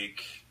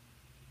like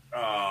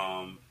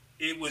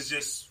it was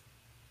just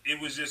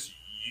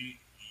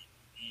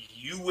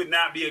you would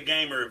not be a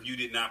gamer if you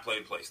did not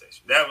play PlayStation.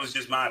 That was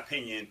just my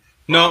opinion.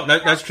 No,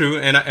 that's true,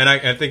 and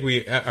I think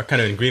we are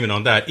kind of in agreement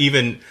on that.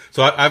 Even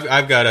so,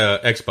 I've got a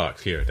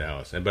Xbox here at the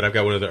house, but I've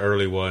got one of the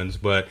early ones.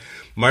 But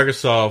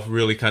Microsoft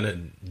really kind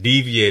of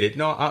deviated.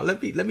 No,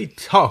 let me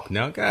talk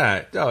now,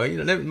 God. No,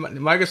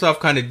 Microsoft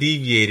kind of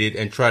deviated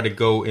and tried to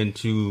go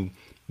into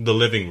the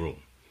living room,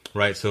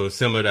 right? So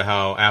similar to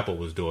how Apple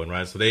was doing,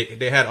 right? So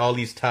they had all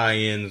these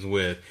tie-ins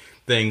with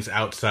things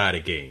outside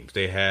of games.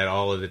 They had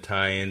all of the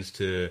tie-ins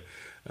to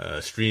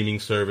streaming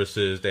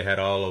services. They had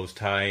all those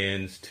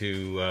tie-ins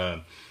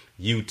to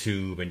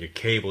YouTube and your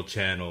cable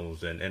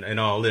channels and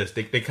all this.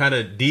 They kind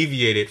of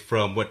deviated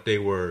from what they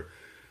were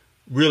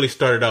really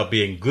started out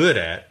being good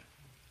at.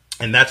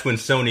 And that's when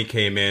Sony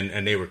came in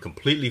and they were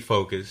completely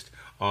focused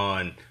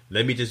on,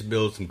 let me just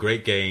build some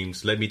great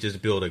games. Let me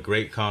just build a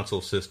great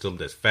console system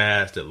that's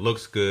fast, that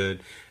looks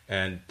good,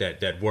 and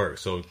that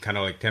works. So kind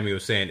of like Tammy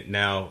was saying,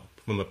 now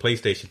from a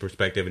PlayStation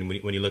perspective, and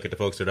when you look at the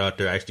folks that are out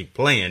there actually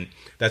playing,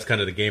 that's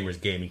kind of the gamer's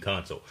gaming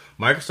console.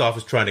 Microsoft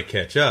is trying to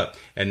catch up,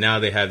 and now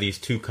they have these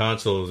two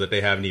consoles that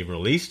they haven't even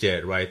released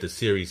yet, right? The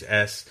Series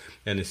S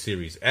and the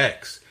Series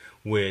X,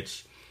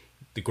 which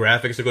the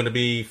graphics are going to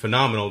be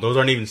phenomenal. Those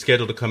aren't even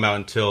scheduled to come out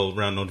until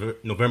around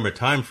November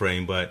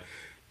timeframe, but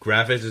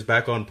graphics is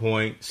back on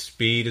point.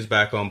 Speed is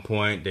back on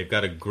point. They've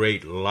got a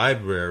great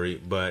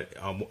library, but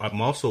I'm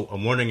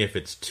wondering if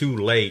it's too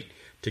late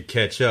to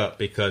catch up,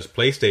 because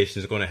PlayStation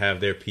is going to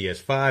have their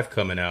PS5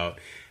 coming out,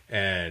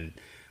 and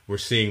we're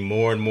seeing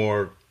more and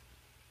more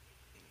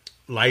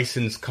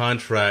license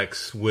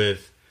contracts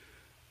with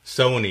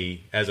Sony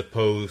as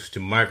opposed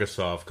to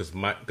Microsoft,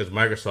 because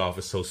Microsoft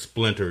is so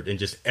splintered in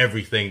just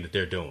everything that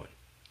they're doing.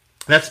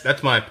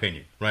 That's my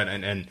opinion, right?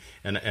 And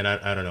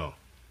I don't know,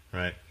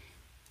 right?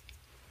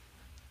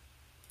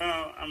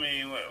 I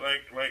mean,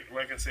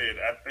 like I said,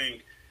 I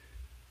think.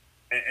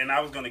 And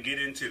I was going to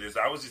get into this.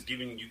 I was just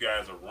giving you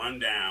guys a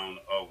rundown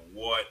of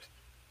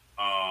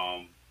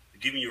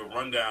giving you a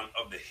rundown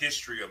of the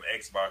history of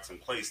Xbox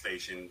and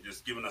PlayStation,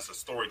 just giving us a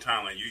story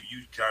timeline.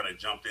 You kind of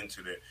jumped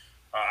into that.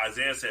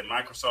 Isaiah said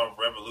Microsoft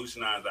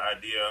revolutionized the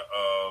idea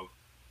of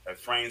a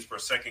frames per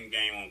second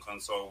game on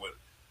console.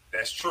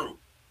 That's true.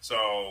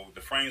 So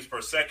the frames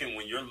per second,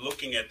 when you're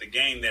looking at the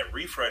game, that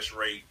refresh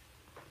rate,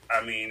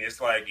 I mean, it's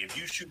like if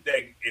you shoot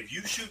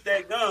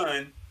that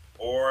gun,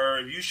 or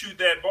if you shoot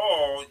that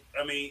ball,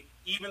 I mean,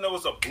 even though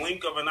it's a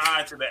blink of an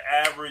eye to the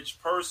average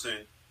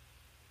person,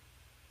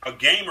 a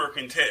gamer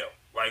can tell.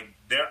 Like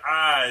their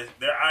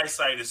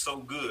eyesight is so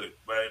good.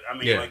 But I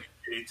mean, like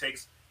it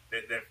takes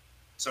that.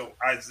 So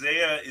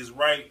Isaiah is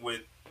right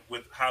with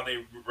how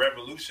they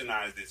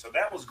revolutionized it. So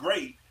that was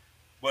great.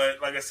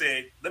 But like I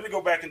said, let me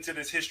go back into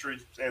this history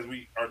as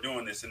we are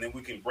doing this, and then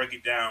we can break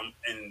it down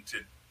into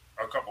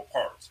a couple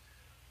parts.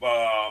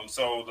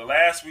 So the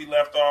last we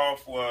left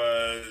off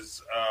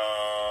was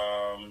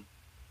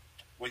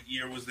what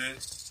year was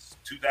this?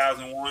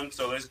 2001.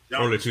 So let's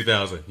jump early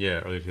 2000.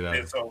 Yeah, early 2000.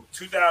 And so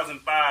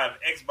 2005,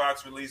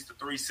 Xbox released the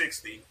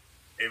 360.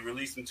 It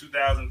released in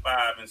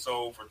 2005 and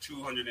sold for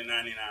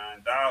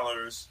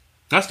 $299.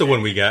 That's the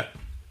one we got.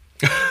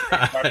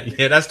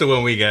 Yeah, that's the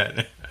one we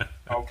got.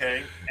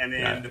 Okay, and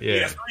then the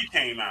PS3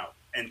 came out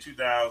in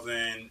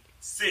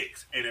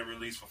 2006, and it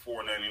released for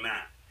 $499.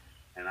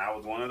 And I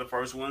was one of the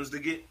first ones to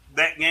get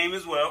that game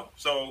as well.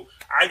 So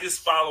I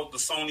just followed the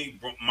Sony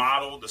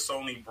model, the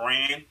Sony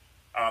brand.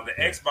 The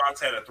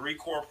Xbox had a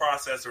 3-core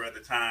processor at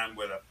the time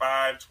with a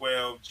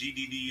 512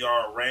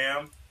 GDDR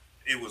RAM.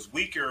 It was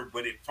weaker,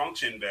 but it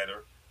functioned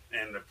better.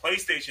 And the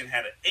PlayStation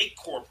had an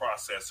 8-core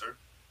processor,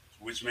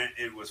 which meant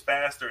it was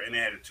faster, and it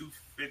had a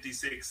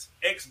 256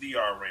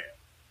 XDR RAM.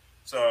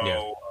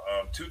 So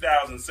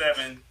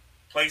 2007...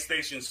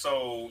 PlayStation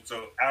sold,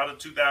 so out of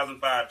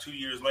 2005, 2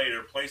 years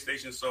later,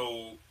 PlayStation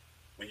sold,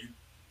 when you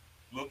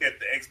look at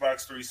the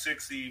Xbox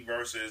 360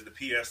 versus the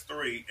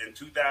PS3, in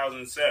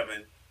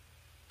 2007,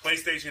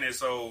 PlayStation had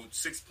sold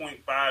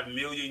 6.5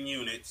 million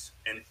units,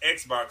 and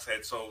Xbox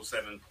had sold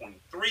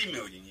 7.3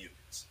 million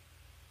units.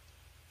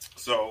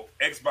 So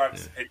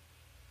Xbox,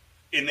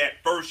 in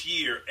that first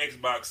year,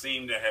 Xbox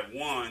seemed to have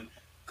won,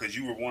 because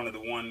you were one of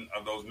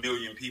those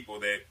million people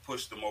that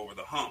pushed them over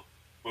the hump.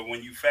 But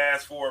when you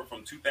fast forward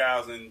from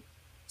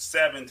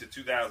 2007 to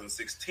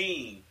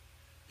 2016,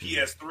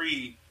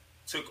 PS3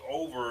 took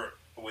over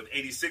with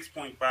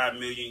 86.5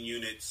 million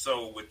units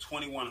sold with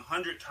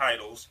 2,100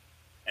 titles,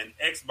 and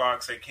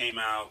Xbox had came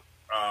out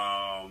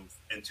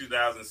in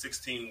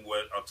 2016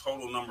 with a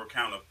total number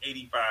count of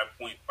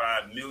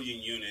 85.5 million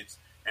units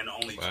and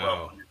only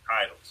 1,200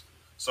 titles.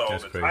 So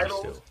that's the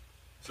titles,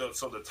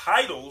 so the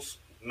titles,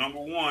 number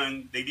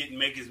one, they didn't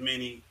make as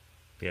many.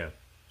 Yeah.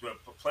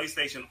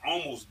 PlayStation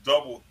almost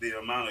doubled the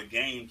amount of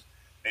games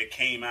that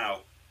came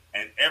out,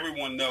 and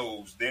everyone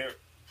knows their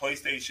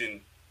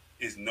PlayStation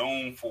is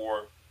known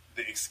for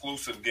the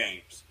exclusive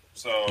games.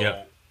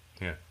 So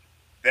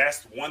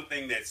that's one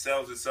thing that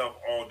sells itself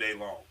all day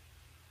long.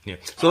 Yeah.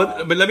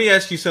 So, but let me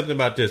ask you something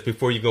about this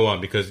before you go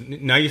on, because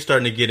now you're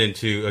starting to get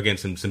into, again,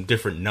 some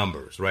different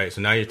numbers, right?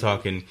 So now you're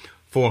talking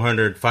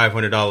 $400,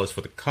 $500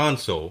 for the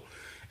console,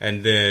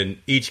 and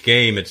then each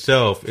game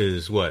itself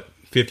is what,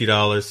 $50,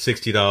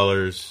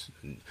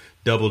 $60,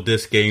 double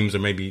disc games, or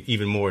maybe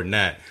even more than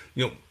that.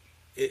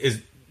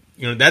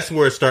 That's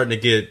where it's starting to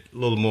get a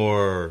little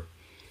more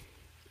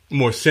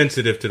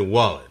sensitive to the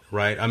wallet,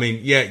 right? I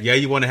mean, yeah,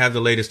 you want to have the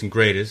latest and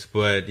greatest,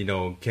 but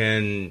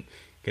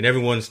can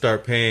everyone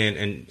start paying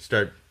and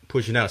start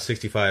pushing out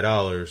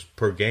 $65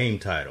 per game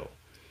title?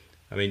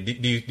 I mean, do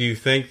you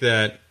think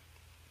that?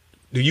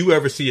 Do you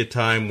ever see a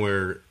time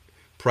where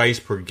price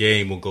per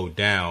game will go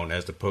down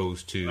as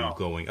opposed to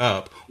going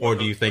up, or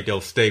do you think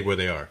they'll stay where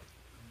they are?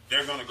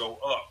 They're going to go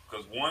up,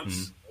 because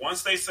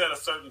once they set a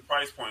certain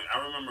price point,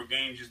 I remember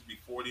games used to be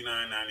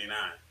 $49.99,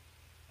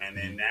 and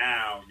then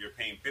now you're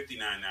paying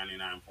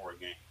 $59.99 for a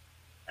game.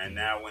 And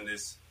now when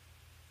this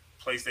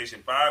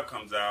PlayStation 5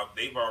 comes out,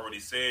 they've already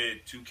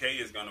said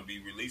 2K is going to be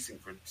releasing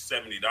for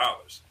 $70.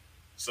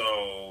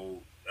 So,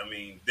 I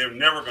mean, they're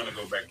never going to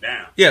go back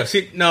down. Yeah,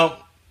 see,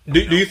 now, do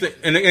you think,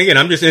 and again,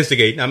 I'm just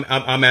instigating,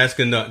 I'm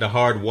asking the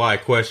hard why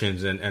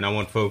questions, and I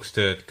want folks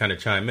to kind of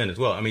chime in as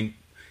well. I mean,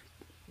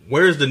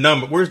 where's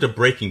the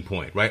breaking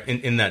point, right,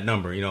 in that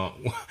number?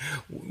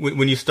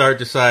 When you start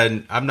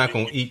deciding, I'm not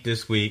going to eat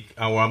this week,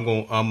 or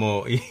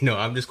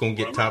I'm just going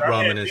to get top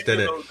ramen instead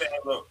of...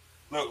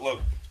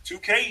 Look,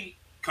 2K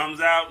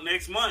comes out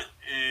next month,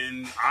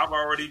 and I've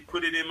already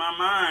put it in my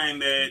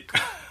mind that,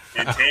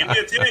 and Tammy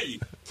will tell you,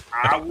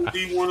 I will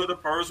be one of the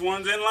first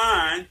ones in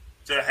line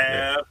to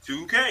have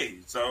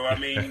 2K. So, I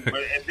mean,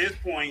 but at this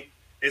point,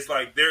 it's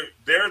like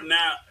they're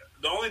now,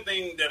 the only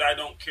thing that I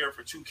don't care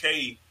for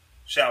 2K,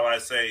 shall I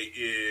say,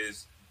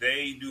 is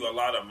they do a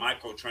lot of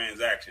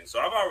microtransactions. So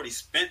I've already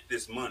spent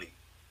this money.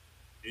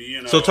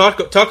 So talk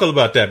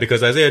about that,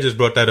 because Isaiah just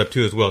brought that up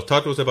too as well.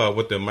 Talk to us about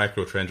what the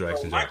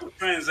microtransactions are.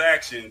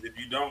 Microtransactions, if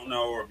you don't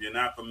know or if you're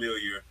not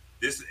familiar,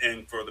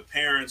 and for the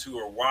parents who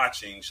are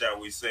watching, shall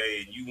we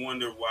say, and you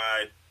wonder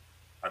why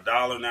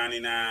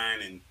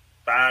 $1.99 and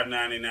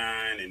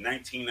 $5.99 and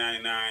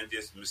 $19.99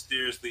 just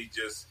mysteriously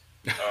just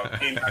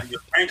came out of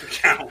your bank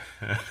account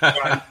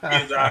while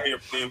kids out here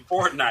playing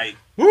Fortnite.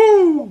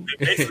 Woo!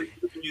 They're basically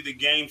giving you the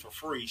game for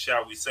free,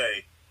 shall we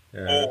say.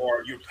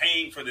 Or you're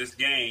paying for this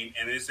game,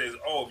 and it says,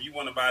 if you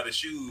want to buy the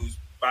shoes,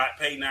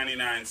 pay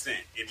 99 cents.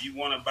 If you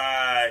want to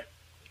buy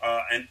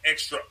an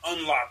extra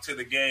unlock to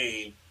the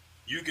game,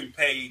 you can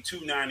pay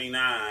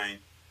 $2.99.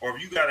 Or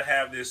if you got to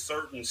have this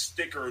certain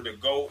sticker to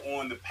go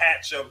on the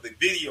patch of the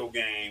video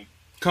game.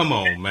 Come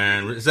on,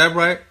 man. Is that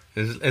right?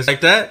 It's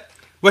like that?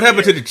 What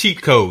happened to the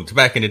cheat codes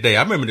back in the day?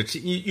 I remember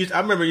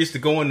I used to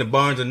go into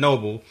Barnes and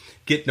Noble,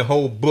 get the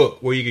whole book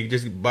where you could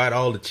just buy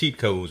all the cheat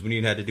codes when you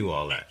didn't have to do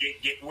all that.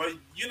 Well,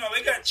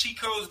 they got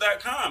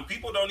cheatcodes.com.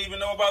 People don't even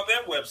know about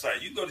that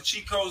website. You go to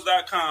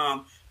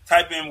cheatcodes.com,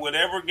 type in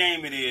whatever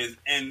game it is,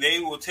 and they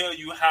will tell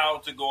you how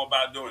to go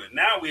about doing it.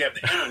 Now we have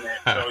the internet,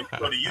 so you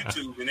go to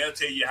YouTube, and they'll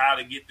tell you how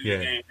to get through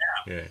the game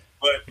now. Yeah.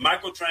 But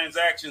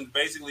microtransactions,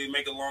 basically,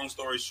 make a long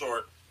story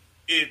short,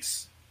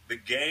 it's the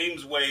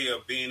game's way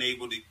of being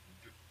able to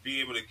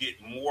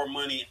get more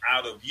money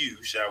out of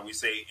you, shall we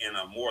say, in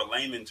a more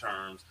layman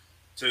terms,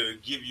 to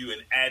give you an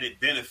added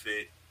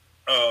benefit,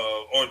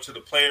 or to the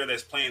player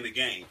that's playing the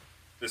game,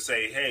 to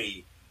say,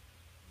 hey,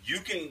 you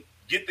can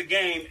get the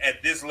game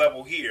at this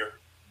level here,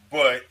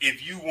 but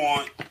if you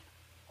want,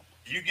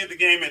 you get the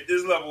game at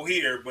this level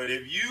here, but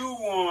if you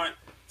want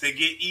to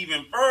get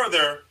even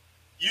further,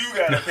 you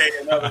got to pay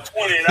another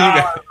 $20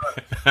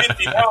 or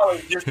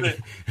 $50 just to...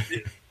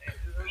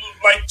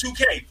 Like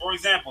 2K, for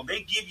example,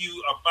 they give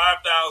you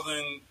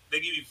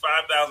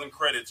 5,000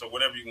 credits or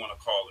whatever you want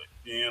to call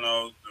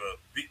it.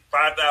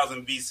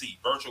 5,000 VC,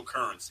 virtual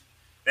currency.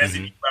 That's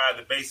if you buy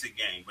the basic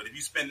game. But if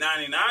you spend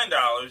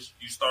 $99,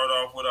 you start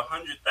off with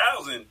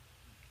 100,000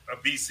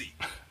 VC.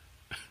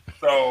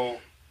 So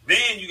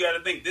then you got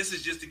to think, this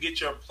is just to get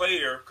your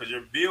player, because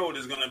your build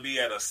is going to be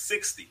at a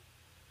 60.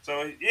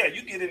 So yeah,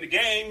 you get in the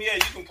game, yeah,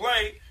 you can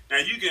play. Now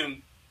you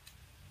can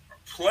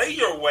play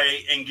your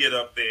way and get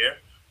up there.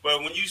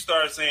 But when you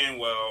start saying,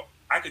 well,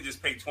 I could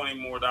just pay $20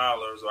 more, or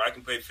I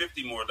can pay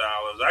 $50 more,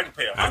 I can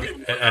pay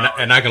 $100 more,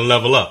 and I can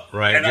level up,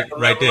 right?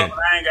 Right then.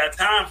 I ain't got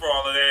time for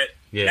all of that.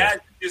 Yeah. Now you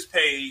just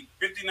paid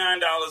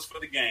 $59 for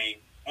the game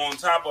on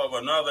top of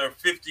another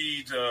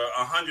 $50 to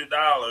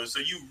 $100. So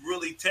you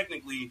really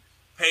technically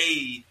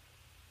paid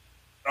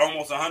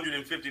almost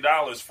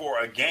 $150 for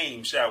a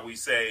game, shall we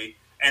say?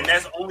 And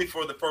that's only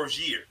for the first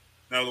year.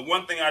 Now, the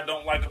one thing I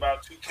don't like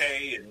about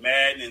 2K and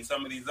Madden and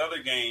some of these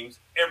other games,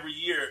 every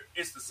year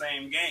it's the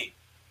same game.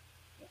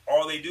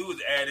 All they do is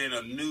add in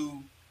a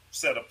new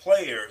set of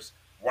players.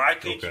 Why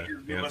can't you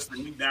just give us the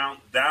new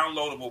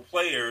downloadable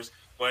players?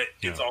 But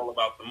it's all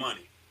about the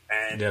money.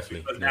 And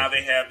because now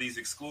they have these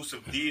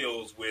exclusive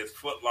deals with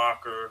Foot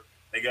Locker.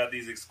 They got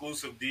these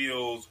exclusive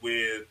deals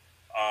with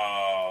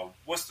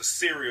what's the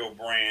cereal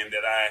brand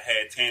that I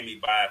had Tammy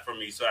buy for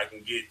me so I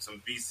can get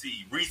some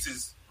VC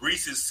Reese's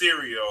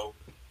cereal.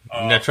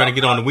 You're not trying to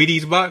get on the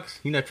Wheaties box?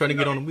 You're not trying to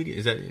get on the Wheaties?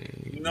 Is that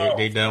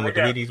they done with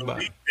the Wheaties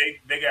box?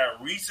 They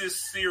got Reese's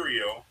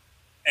cereal,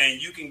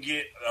 and you can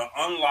get an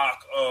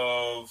unlock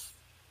of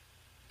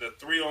the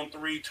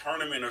 3-on-3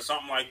 tournament or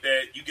something like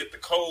that. You get the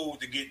code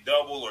to get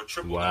double or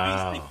triple the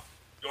VC.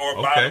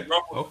 Or buy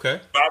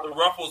the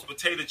Ruffles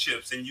potato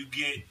chips, and you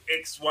get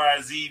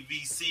XYZ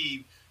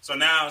VC. So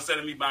now instead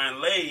of me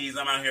buying Lay's,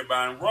 I'm out here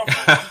buying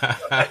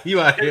Ruffles. You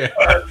out here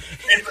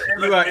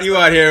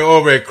here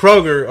over at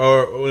Kroger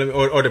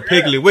or the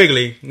Piggly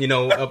Wiggly,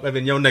 up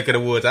in your neck of the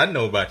woods. I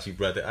know about you,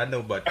 brother. I know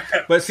about you.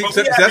 But see,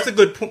 that's a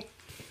good point.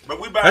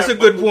 That's a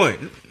good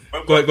point.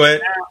 Go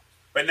ahead.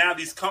 But now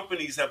these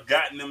companies have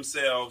gotten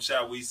themselves,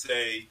 shall we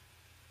say,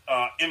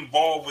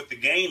 involved with the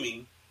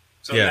gaming.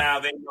 So now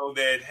they know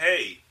that,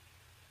 hey,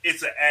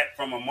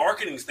 from a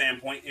marketing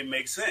standpoint, it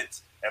makes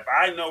sense. If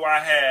I know I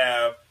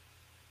have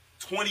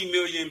 20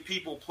 million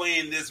people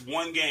playing this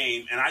one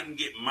game and I can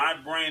get my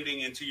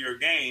branding into your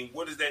game,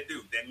 what does that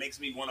do? That makes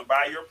me want to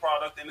buy your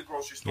product in the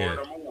grocery store,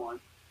 number one.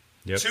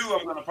 Yep. Two,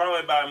 I'm going to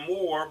probably buy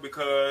more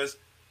because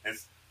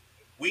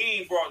we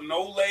ain't brought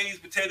no Lay's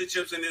potato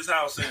chips in this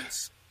house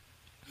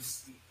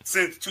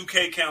since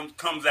 2K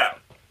comes out.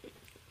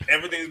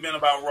 Everything's been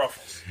about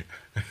Ruffles.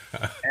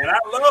 And I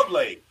love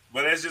Lay's,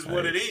 but that's just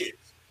what it is.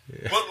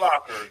 Yeah. Foot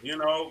Locker,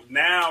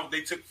 now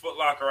they took Foot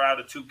Locker out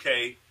of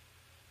 2K.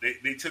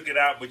 They took it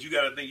out, but you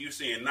got to think you're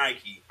seeing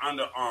Nike,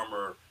 Under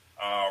Armour,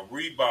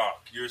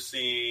 Reebok. You're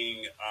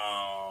seeing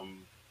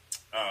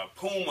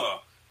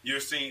Puma. You're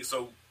seeing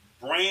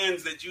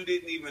brands that you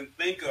didn't even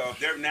think of.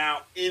 They're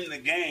now in the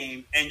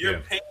game, and you're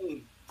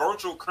paying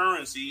virtual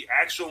currency,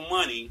 actual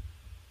money,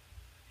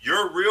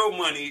 your real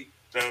money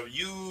to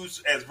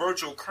use as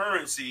virtual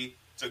currency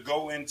to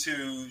go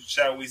into,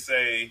 shall we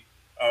say,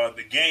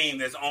 the game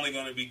that's only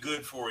going to be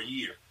good for a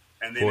year.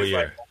 And then like,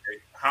 okay,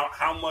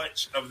 how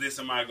much of this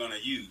am I going to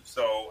use?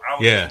 So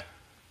I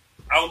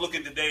was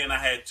looking today and I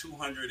had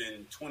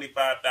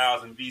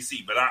 225,000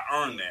 VC, but I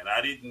earned that.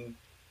 I didn't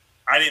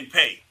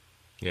pay.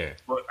 Yeah.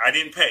 But I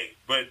didn't pay.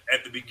 But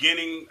at the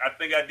beginning, I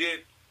think I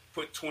did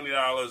put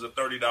 $20 or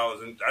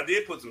 $30, and I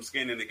did put some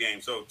skin in the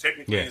game. So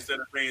technically, instead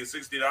of paying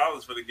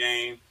 $60 for the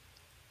game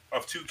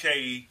of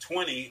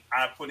 2K20,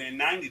 I put in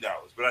 $90.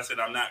 But I said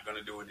I'm not going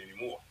to do it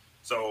anymore.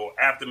 So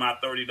after my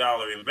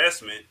 $30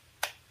 investment,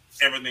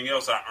 everything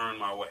else I earned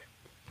my way.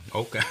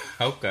 Okay.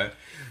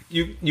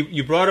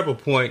 You brought up a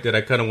point that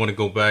I kind of want to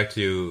go back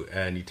to,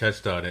 and you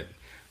touched on it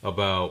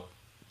about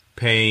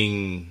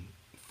paying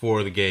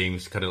for the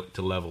games kind of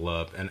to level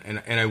up,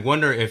 and I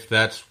wonder if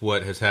that's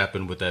what has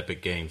happened with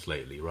Epic Games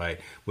lately, right?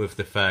 With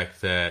the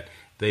fact that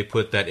they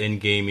put that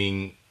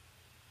in-gaming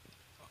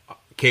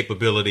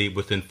capability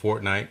within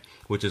Fortnite,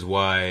 which is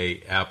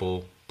why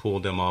Apple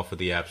pulled them off of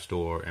the App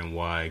Store and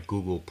why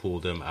Google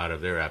pulled them out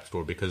of their App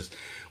Store, because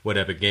what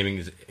Epic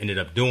Gaming ended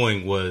up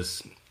doing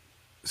was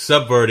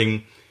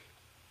subverting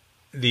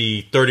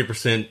the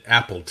 30%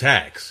 Apple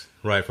tax,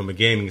 right, from a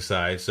gaming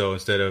side. So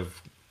instead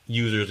of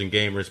users and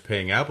gamers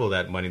paying Apple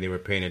that money, they were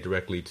paying it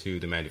directly to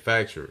the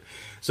manufacturer.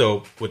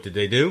 So what did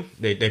they do?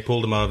 They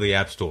pulled them out of the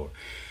App Store.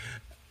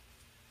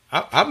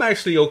 I'm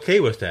actually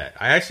okay with that.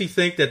 I actually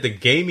think that the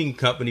gaming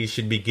companies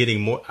should be getting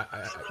more.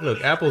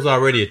 Look, Apple's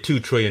already a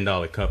 $2 trillion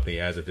company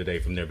as of today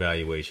from their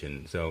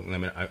valuation. So I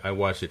mean, I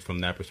watch it from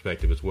that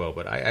perspective as well.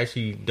 But I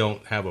actually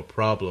don't have a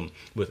problem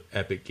with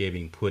Epic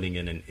Gaming putting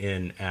in an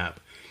in-app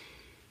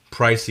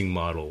pricing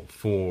model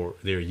for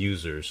their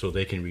users so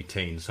they can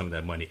retain some of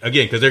that money.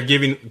 Again, because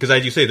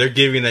as you say, they're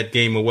giving that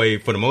game away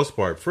for the most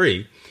part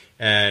free.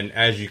 And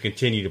as you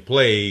continue to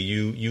play,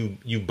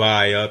 you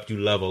buy up, you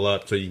level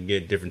up, so you can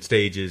get different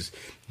stages,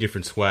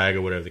 different swag,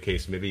 or whatever the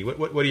case may be.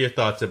 What are your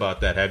thoughts about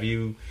that? Have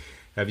you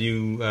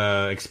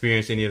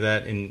experienced any of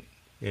that in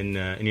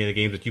any of the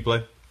games that you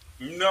play?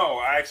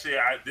 No, actually,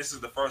 this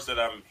is the first that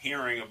I'm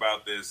hearing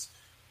about this.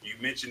 You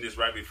mentioned this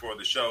right before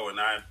the show,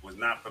 and I was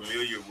not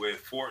familiar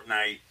with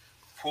Fortnite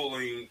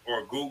pulling,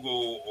 or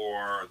Google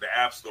or the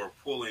App Store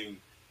pulling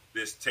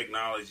this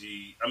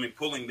technology. I mean,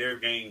 pulling their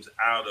games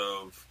out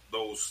of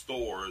those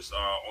stores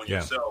on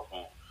your cell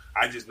phone.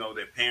 I just know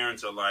that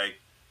parents are like,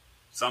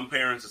 some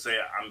parents will say,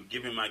 I'm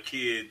giving my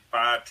kid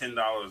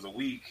 $5-10 a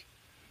week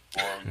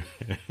or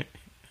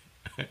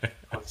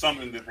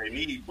something that they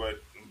need.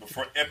 But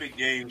for Epic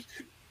Games,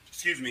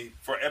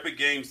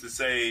 to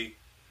say,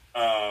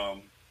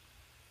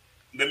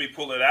 let me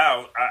pull it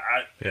out,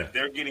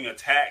 they're getting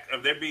attacked,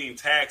 if they're being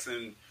taxed,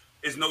 and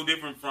it's no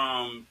different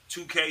from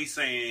 2K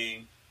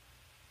saying,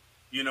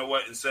 you know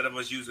what, instead of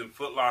us using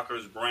Foot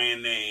Locker's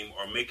brand name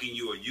or making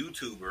you a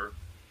YouTuber,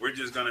 we're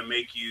just going to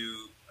make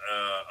you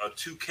a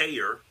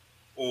 2Ker,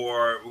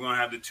 or we're going to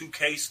have the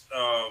 2K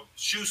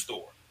shoe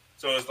store.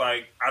 So it's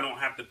like, I don't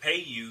have to pay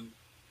you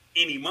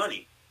any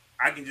money.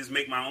 I can just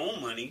make my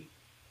own money.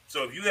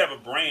 So if you have a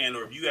brand,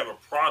 or if you have a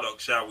product,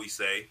 shall we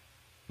say,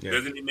 Yeah.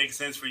 Doesn't it make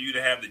sense for you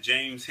to have the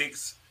James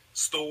Hicks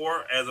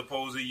store as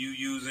opposed to you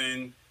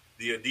using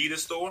the Adidas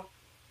store?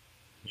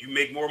 You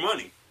make more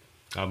money.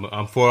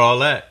 I'm for all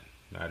that.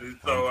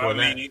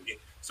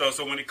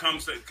 So when it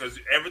comes to, because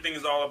everything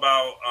is all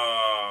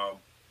about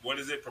what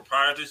is it,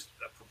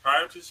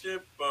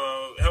 proprietorship?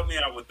 Help me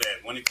out with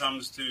that. When it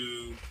comes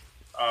to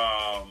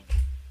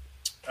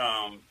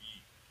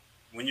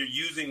when you're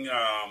using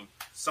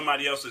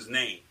somebody else's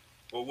name,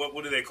 well,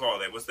 what do they call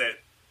that? What's that?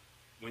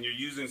 When you're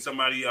using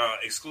somebody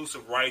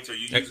exclusive rights, or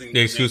you're using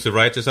the exclusive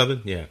rights or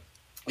something? Yeah.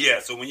 Yeah.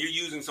 So when you're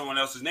using someone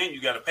else's name,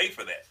 you got to pay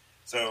for that.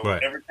 So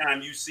every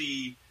time you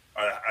see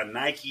a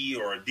Nike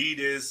or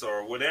Adidas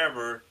or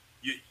whatever,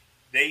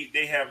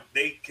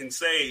 they can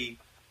say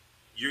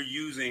you're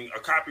using a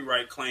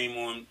copyright claim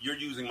on, you're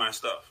using my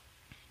stuff.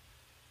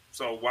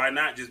 So why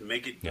not just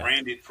make it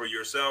branded for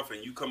yourself,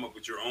 and you come up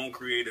with your own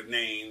creative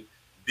name,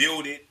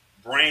 build it,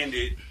 brand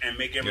it, and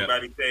make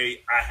everybody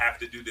say, I have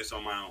to do this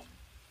on my own.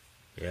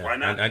 Yeah. Why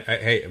not?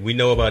 Hey, we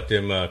know about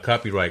them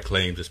copyright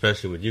claims,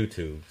 especially with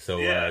YouTube.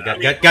 So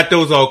got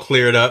those all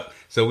cleared up.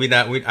 So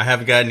I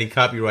haven't got any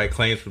copyright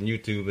claims from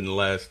YouTube in the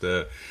last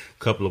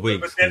couple of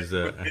weeks.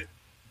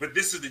 But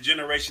this is the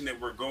generation that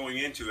we're going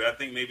into. I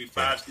think maybe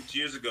 5-6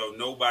 years ago,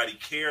 nobody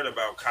cared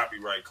about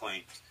copyright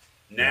claims.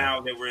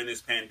 Now that we're in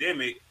this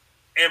pandemic,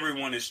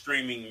 everyone is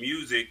streaming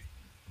music.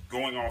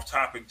 Going off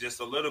topic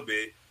just a little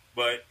bit,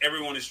 but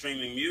everyone is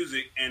streaming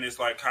music, and it's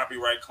like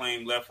copyright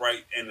claim left,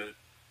 right, and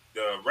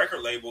the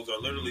record labels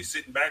are literally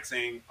sitting back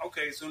saying,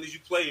 okay, as soon as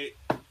you play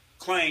it,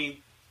 claim,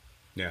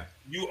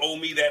 you owe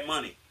me that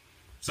money.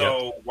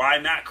 So why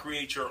not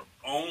create your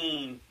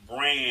own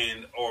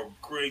brand, or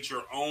create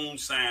your own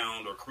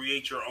sound, or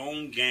create your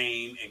own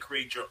game and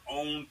create your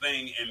own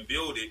thing and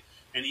build it?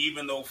 And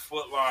even though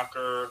Foot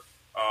Locker,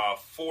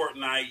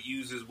 Fortnite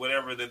uses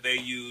whatever that they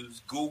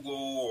use, Google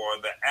or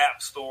the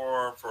App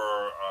Store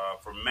for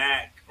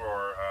Mac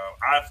or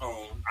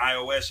iPhone,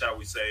 iOS, shall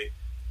we say,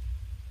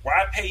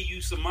 why pay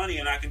you some money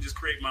and I can just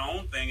create my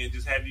own thing and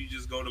just have you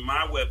just go to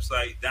my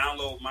website,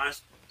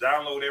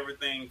 download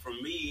everything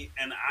from me,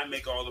 and I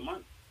make all the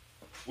money.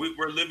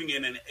 We're living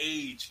in an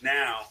age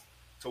now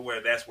to where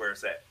that's where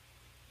it's at.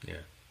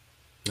 Yeah,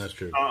 that's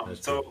true.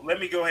 So let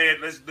me go ahead.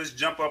 Let's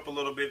jump up a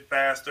little bit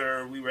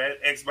faster. We were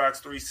at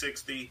Xbox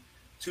 360,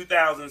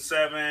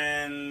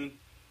 2007.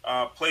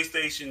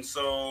 PlayStation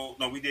sold.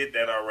 No, we did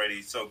that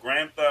already. So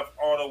Grand Theft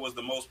Auto was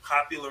the most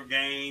popular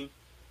game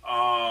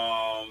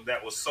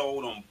that was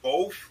sold on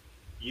both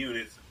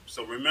units.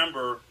 So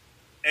remember,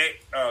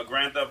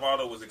 Grand Theft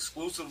Auto was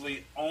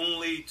exclusively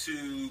only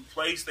to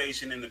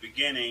PlayStation in the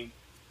beginning,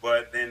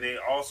 but then they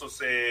also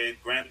said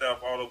Grand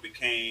Theft Auto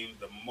became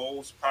the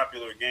most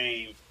popular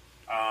game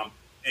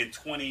in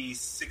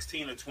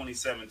 2016 or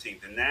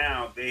 2017. And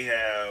now they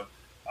have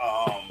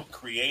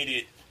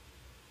created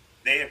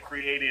a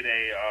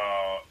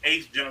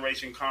 8th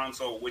generation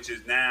console, which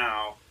is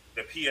now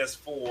the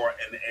PS4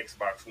 and the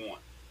Xbox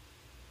One.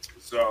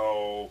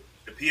 So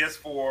the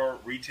PS4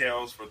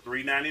 retails for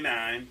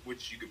 $399,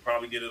 which you could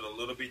probably get it a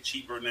little bit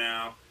cheaper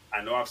now.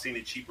 I know I've seen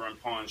it cheaper in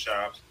pawn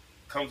shops.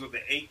 Comes with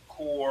the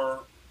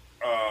 8-core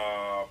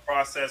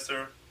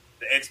processor.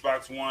 The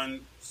Xbox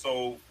One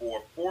sold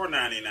for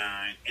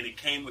 $499, and it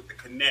came with the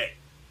Kinect.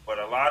 But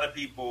a lot of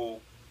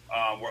people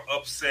were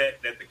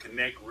upset that the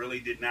Kinect really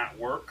did not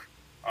work.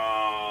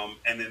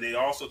 And then they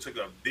also took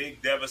a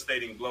big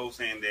devastating blow,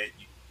 saying that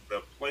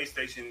the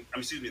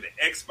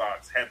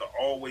Xbox had to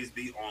always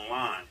be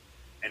online.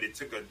 And it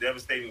took a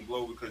devastating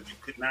blow because you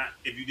could not,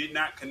 if you did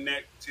not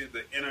connect to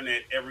the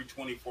internet every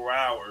 24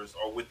 hours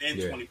or within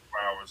 24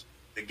 hours,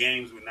 the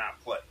games would not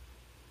play.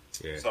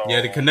 Yeah. So,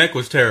 the Kinect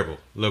was terrible.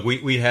 Look,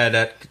 we had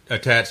that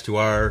attached to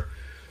our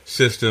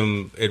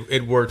system.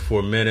 It worked for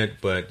a minute,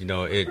 but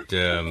it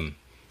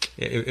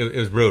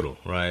was brutal,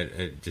 right?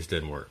 It just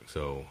didn't work.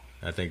 So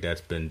I think that's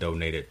been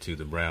donated to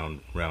the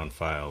round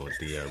file at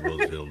the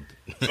Roseville.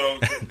 So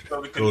the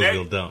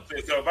Roseville dump.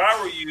 So if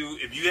I were you,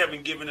 if you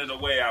haven't given it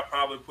away, I'll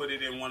probably put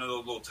it in one of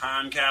those little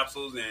time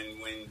capsules. And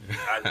when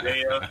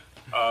Isaiah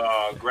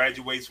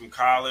graduates from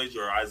college,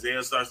 or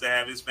Isaiah starts to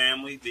have his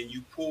family, then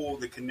you pull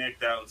the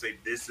Kinect out and say,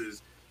 "This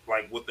is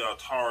like what the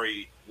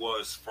Atari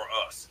was for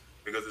us,"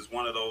 because it's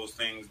one of those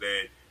things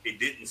that it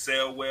didn't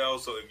sell well.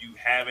 So if you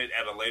have it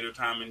at a later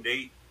time and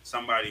date,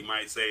 somebody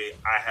might say,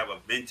 I have a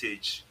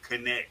vintage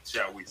Kinect,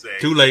 shall we say.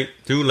 Too late.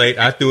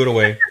 I threw it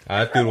away.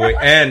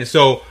 And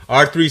so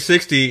our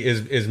 360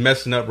 is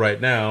messing up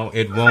right now.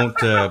 It won't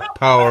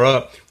power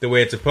up the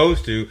way it's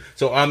supposed to.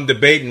 So I'm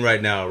debating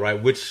right now,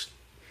 right? Which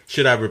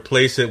should I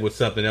replace it with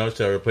something else?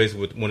 Should I replace it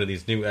with one of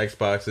these new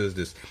Xboxes,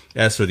 this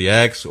S or the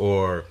X,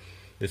 or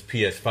this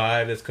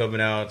PS5 that's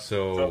coming out?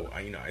 So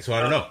I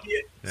don't know.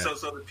 So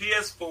the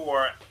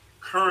PS4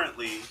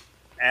 currently,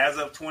 as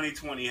of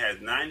 2020,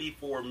 has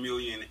 94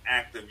 million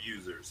active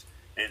users,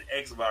 and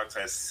Xbox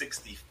has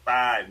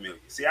 65 million.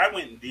 See, I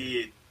went and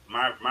did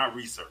my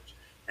research,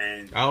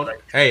 and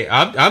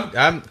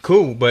I'm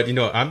cool, but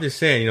I'm just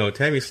saying,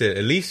 Tammy said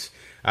at least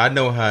I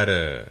know how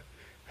to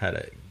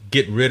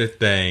get rid of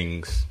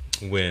things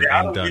when I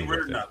I'm don't done get rid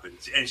with of it. nothing,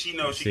 and she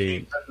knows she See.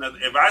 can't touch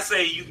nothing. If I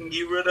say you can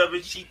get rid of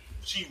it, she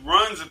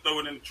runs and throw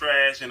it in the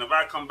trash. And if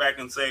I come back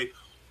and say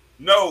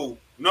no,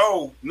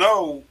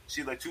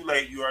 she's like, too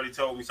late. You already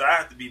told me. So I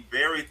have to be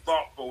very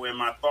thoughtful in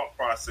my thought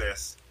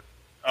process.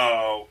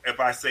 If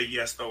I say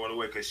yes, throw it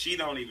away, because she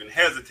don't even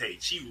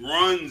hesitate. She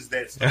runs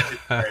that stuff to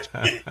the trash.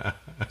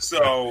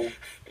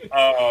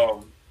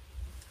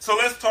 So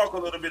let's talk a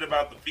little bit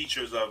about the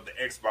features of the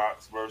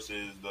Xbox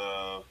versus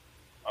the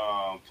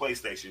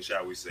PlayStation,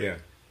 shall we say?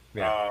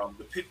 Yeah.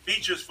 The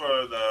features for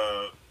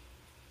the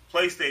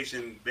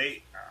PlayStation,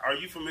 are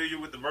you familiar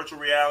with the virtual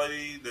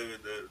reality, the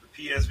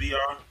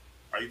PSVR?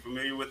 Are you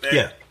familiar with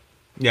that?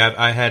 Yeah.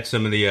 I had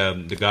some of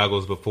the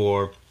goggles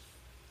before.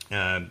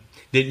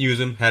 Didn't use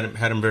them. Had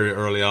them very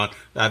early on.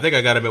 I think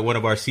I got them at one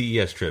of our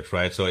CES trips,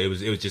 right? So it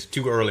was just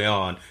too early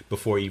on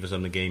before even some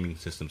of the gaming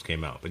systems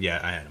came out. But yeah,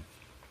 I had them.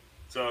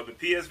 So the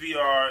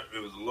PSVR,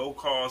 it was low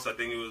cost. I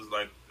think it was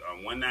like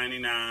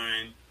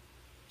 $199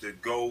 to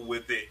go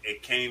with it.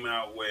 It came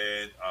out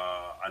with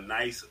a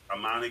nice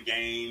amount of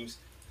games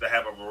to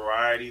have a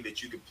variety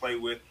that you could play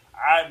with.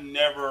 I've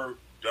never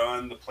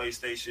done the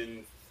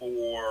PlayStation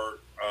 4,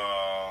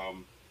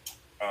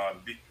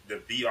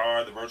 the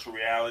VR, the virtual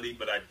reality,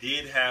 but I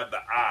did have the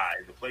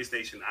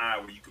PlayStation Eye,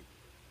 where you could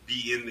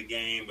be in the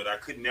game, but I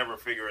could never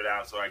figure it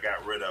out, so I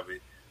got rid of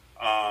it.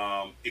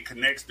 It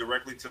connects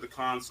directly to the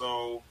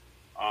console.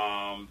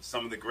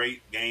 Some of the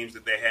great games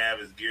that they have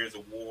is Gears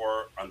of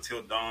War,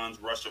 Until Dawn's,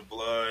 Rush of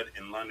Blood,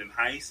 and London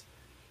Heist.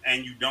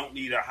 And you don't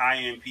need a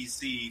high-end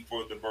PC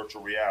for the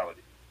virtual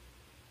reality.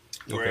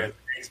 Whereas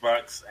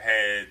Xbox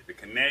had the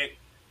Kinect.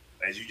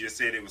 As you just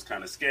said, it was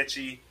kind of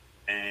sketchy,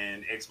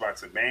 and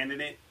Xbox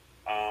abandoned it.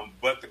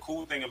 But the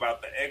cool thing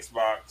about the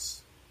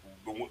Xbox,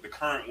 the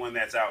current one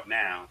that's out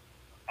now,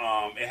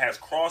 it has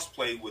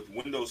crossplay with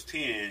Windows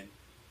 10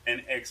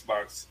 and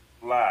Xbox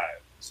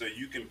Live. So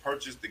you can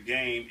purchase the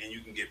game and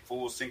you can get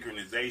full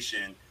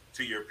synchronization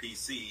to your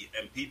PC,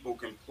 and people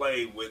can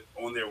play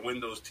on their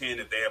Windows 10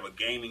 if they have a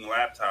gaming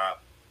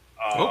laptop.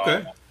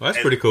 Well, that's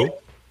pretty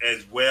cool.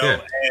 As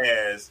well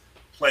as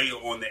play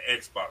on the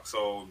Xbox.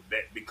 So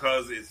that,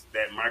 because it's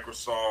that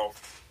Microsoft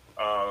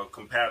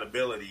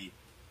compatibility,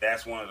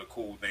 that's one of the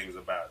cool things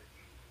about it.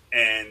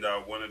 And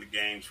one of the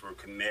games for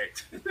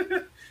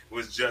Kinect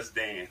was Just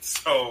Dance.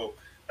 So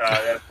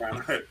that's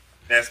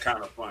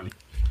kind of funny.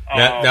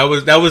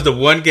 That was the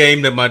one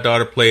game that my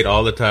daughter played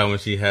all the time when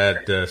she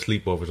had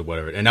sleepovers or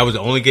whatever, and that was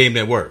the only game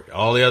that worked.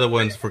 All the other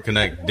ones for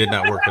Kinect did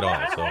not work at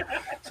all.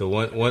 So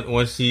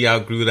once she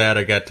outgrew that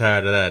or got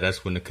tired of that,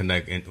 that's when the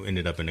Kinect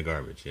ended up in the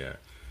garbage. Yeah.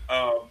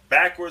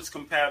 Backwards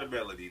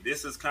compatibility.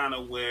 This is kind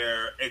of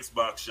where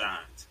Xbox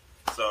shines.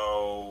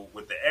 So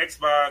with the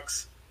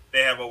Xbox,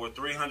 they have over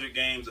 300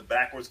 games of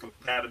backwards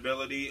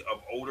compatibility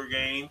of older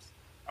games.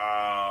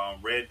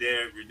 Red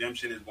Dead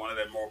Redemption is one of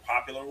the more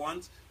popular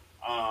ones.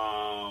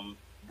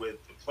 With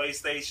the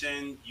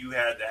PlayStation, you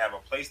had to have a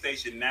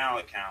PlayStation Now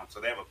account. So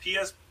they have a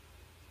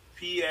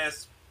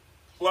PS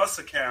Plus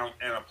account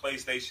and a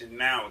PlayStation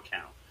Now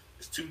account.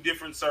 It's two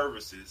different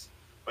services.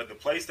 But the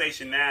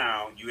PlayStation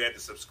Now, you had to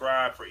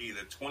subscribe for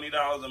either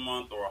 $20 a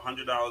month or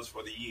 $100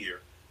 for the year.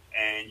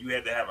 And you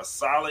had to have a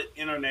solid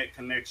internet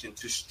connection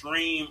to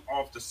stream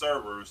off the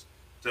servers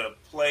to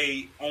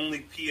play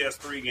only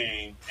PS3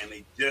 games. And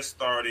they just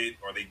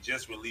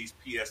released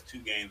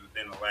PS2 games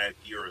within the last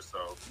year or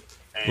so.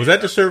 And, was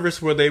that the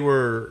service where they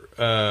were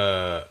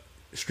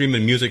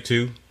streaming music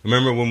too?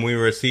 Remember when we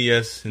were at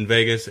CES in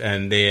Vegas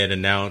and they had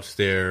announced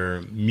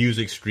their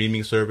music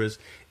streaming service?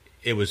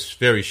 It was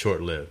very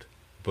short-lived.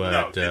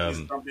 But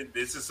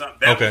this is something.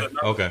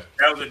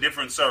 That was a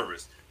different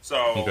service.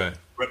 So,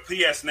 but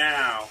PS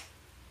Now,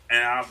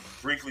 and I'll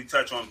briefly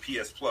touch on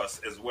PS Plus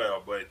as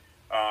well. But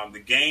the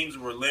games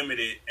were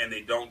limited and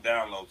they don't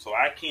download. So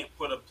I can't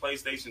put a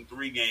PlayStation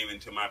 3 game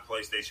into my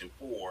PlayStation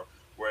 4.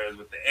 Whereas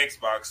with the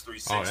Xbox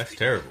 360, that's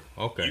terrible.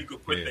 Okay, you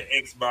could put the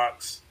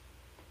Xbox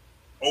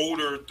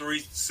older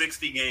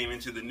 360 game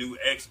into the new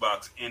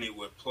Xbox and it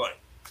would play.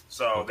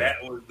 So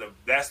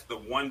that's the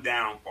one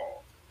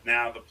downfall.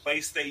 Now the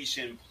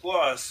PlayStation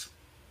Plus,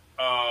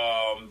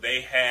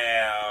 they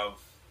have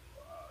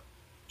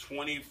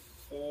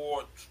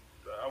 $24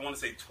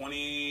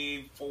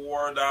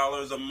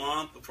 a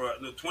month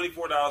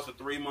 $24 for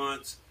 3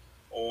 months,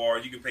 or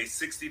you can pay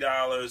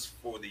 $60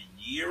 for the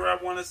year. I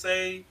want to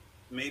say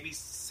maybe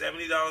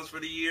 $70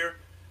 for the year,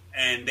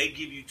 and they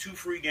give you 2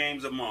 free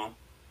games a month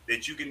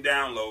that you can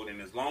download.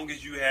 And as long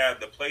as you have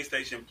the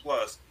PlayStation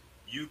Plus,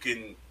 you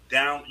can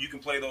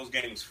play those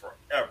games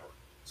forever.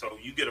 So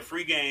you get a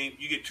free game,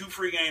 you get 2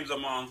 free games a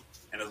month,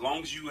 and as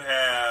long as you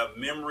have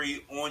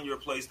memory on your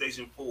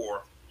PlayStation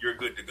 4, you're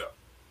good to go.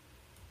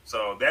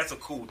 So that's a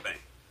cool thing.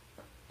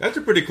 That's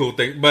a pretty cool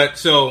thing. But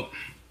so,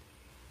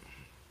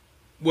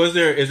 is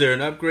there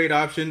an upgrade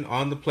option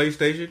on the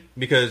PlayStation?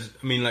 Because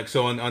I mean, like,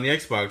 so on the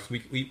Xbox,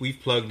 we've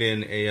plugged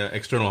in a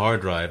external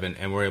hard drive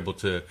and we're able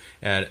to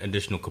add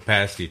additional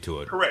capacity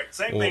to it. Correct.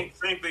 Same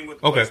thing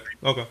with the PlayStation.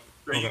 Okay.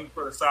 So you can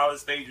put a solid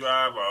state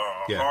drive or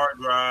a hard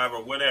drive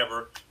or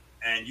whatever,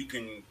 and you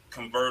can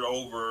convert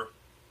over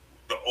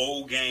the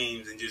old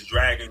games and just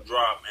drag and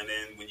drop. And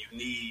then when you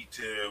need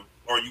to,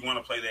 or you want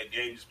to play that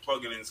game, just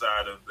plug it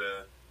inside of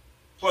the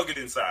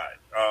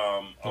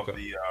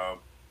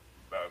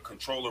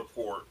controller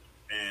port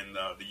and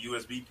the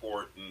USB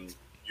port, and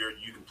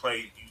you can play.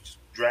 You just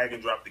drag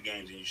and drop the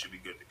games, and you should be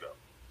good to go.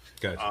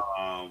 Gotcha.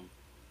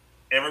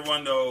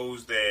 Everyone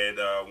knows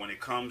that when it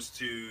comes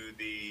to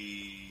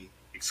the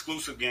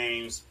exclusive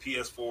games,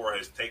 PS4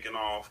 has taken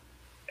off.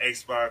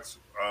 Xbox,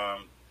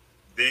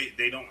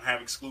 they don't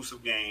have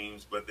exclusive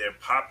games, but their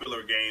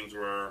popular games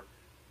were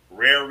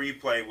Rare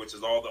Replay, which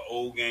is all the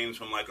old games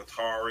from like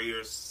Atari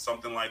or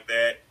something like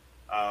that.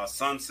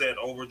 Sunset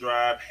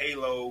Overdrive,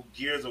 Halo,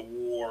 Gears of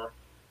War.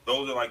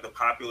 Those are like the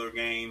popular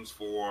games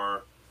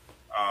for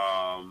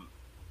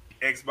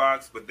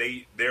Xbox, but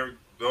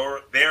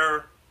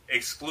their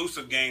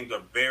exclusive games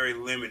are very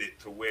limited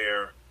to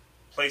where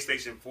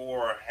PlayStation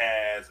 4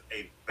 has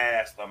a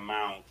vast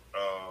amount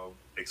of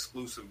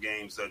exclusive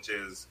games such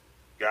as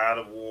God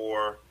of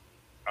War,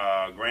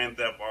 Grand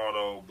Theft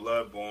Auto,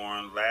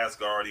 Bloodborne, Last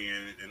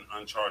Guardian, and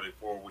Uncharted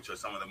 4, which are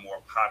some of the more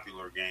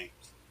popular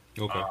games.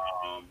 Okay.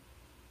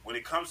 When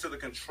it comes to the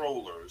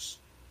controllers,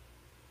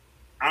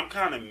 I'm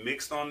kind of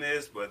mixed on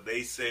this, but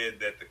they said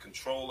that the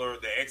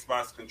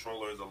Xbox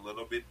controller is a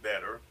little bit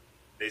better.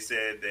 They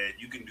said that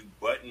you can do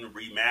button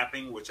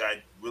remapping, which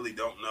I really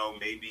don't know.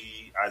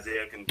 Maybe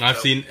Isaiah can. I've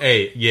seen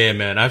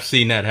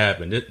that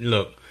happen.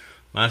 Look,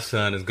 my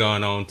son has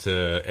gone on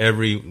to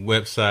every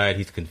website.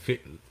 He's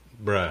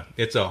bruh,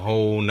 it's a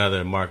whole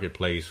nother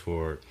marketplace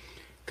for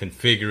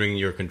configuring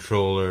your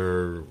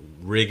controller,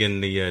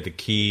 rigging the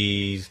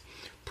keys,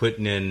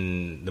 putting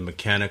in the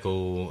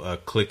mechanical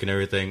click and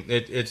everything.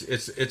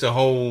 It's a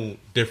whole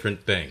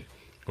different thing,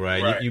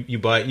 right? You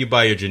buy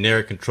your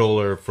generic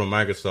controller from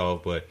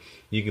Microsoft, but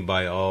you can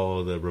buy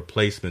all the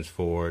replacements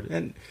for it,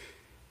 and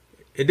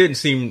it didn't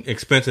seem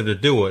expensive to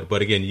do it.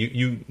 But again,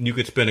 you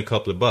could spend a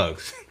couple of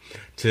bucks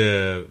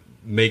to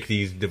make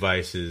these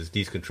devices,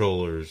 these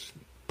controllers,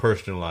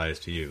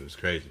 personalized to you. It's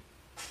crazy.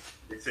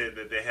 They said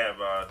that they have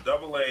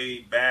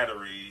AA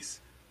batteries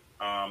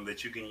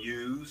that you can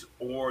use,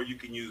 or you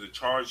can use a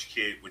charge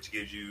kit, which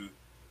gives you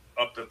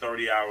up to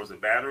 30 hours of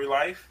battery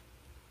life.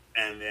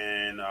 And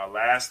then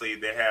lastly,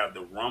 they have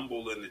the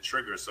rumble in the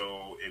trigger.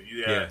 So if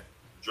you have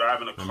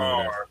driving a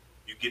car,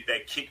 you get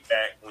that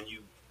kickback when you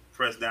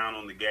press down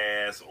on the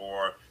gas,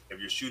 or if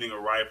you're shooting a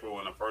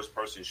rifle in a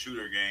first-person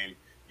shooter game,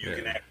 you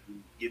can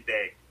actually get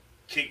that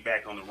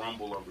kickback on the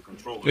rumble of the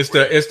controller. It's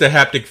the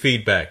haptic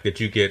feedback that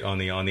you get on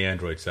the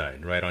Android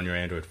side, right, on your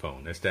Android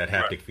phone. It's that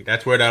haptic feedback.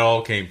 That's where that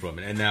all came from,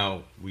 and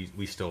now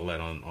we stole that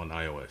on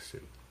iOS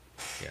too.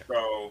 Yeah.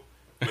 So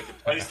with the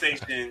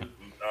PlayStation,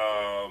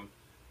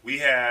 we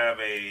have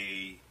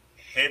a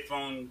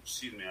headphone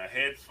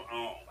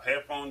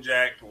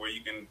jack to where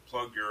you can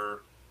plug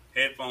your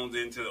headphones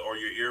into or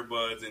your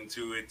earbuds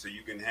into it, so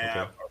you can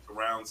have a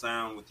surround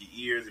sound with your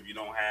ears. If you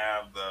don't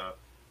have the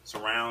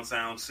surround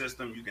sound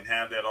system, you can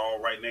have that all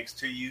right next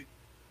to you.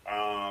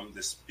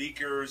 The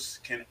speakers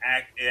can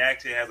act. It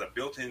actually has a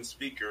built-in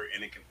speaker,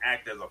 and it can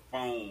act as a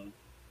phone,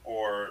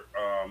 or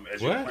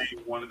as you're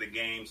playing one of the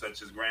games,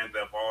 such as Grand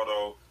Theft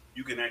Auto,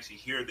 you can actually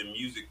hear the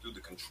music through the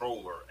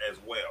controller as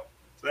well.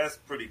 So that's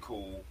pretty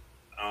cool.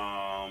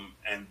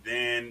 And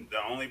then the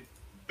only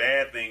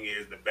bad thing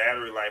is the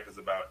battery life is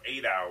about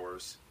 8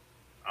 hours.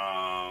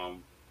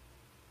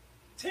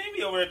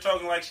 Tammy over there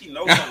talking like she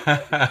knows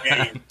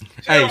something.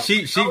 Hey,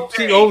 she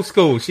old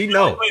school. She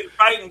know. Play the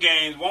fighting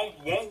games.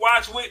 Won't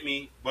watch with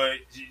me, but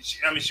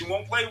she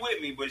won't play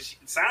with me. But she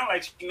sound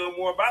like she know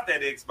more about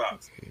that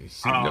Xbox.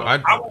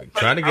 I'm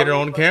trying to get her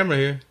on camera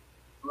here.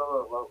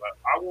 Look,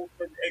 I won't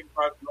play the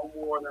Xbox no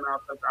more than I'll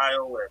touch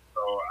iOS.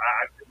 So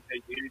I couldn't tell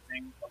you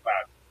anything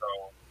about it.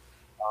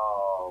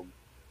 So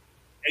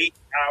 8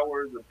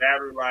 hours of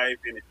battery life,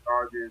 and it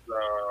charges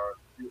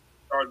via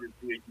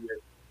USB.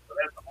 So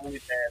that's the only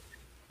bad thing.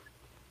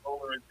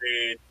 Solar is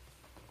dead.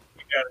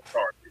 You gotta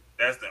charge it.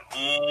 That's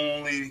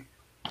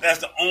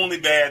the only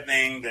bad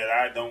thing that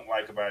I don't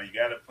like about it. You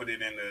gotta put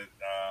it in the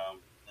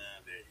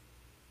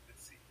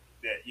let's see.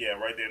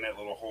 Right there in that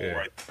little hole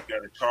right there. You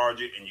gotta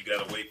charge it, and you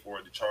gotta wait for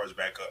it to charge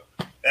back up.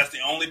 That's the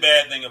only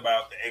bad thing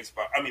about the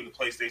the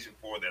PlayStation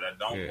 4 that I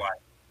don't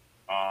like.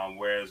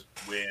 Whereas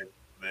with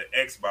the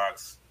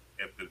Xbox,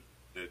 if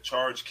the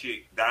charge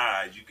kit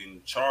dies, you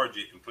can charge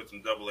it and put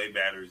some AA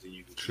batteries, and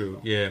you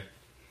can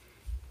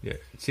Yeah.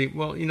 See,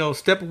 well,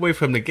 step away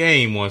from the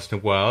game once in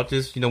a while.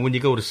 Just, when you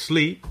go to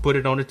sleep, put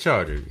it on the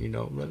charger.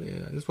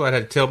 That's what I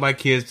had to tell my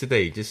kids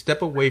today. Just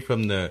step away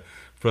from the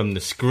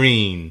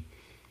screen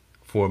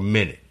for a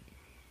minute.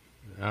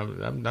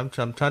 I'm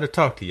trying to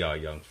talk to y'all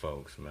young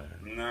folks, man.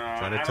 No, I'm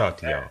trying to talk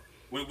to y'all.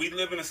 We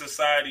live in a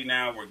society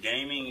now where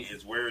gaming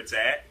is where it's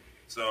at.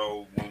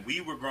 So when we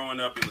were growing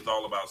up, it was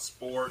all about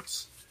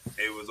sports.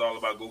 It was all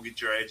about go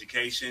get your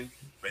education.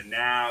 But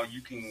now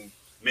you can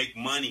make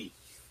money,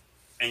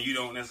 and you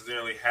don't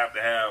necessarily have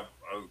to have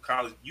a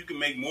college. You can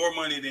make more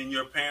money than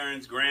your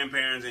parents,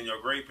 grandparents, and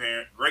your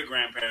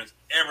great-grandparents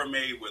ever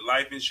made with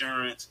life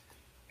insurance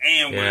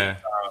and with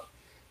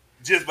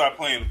just by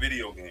playing a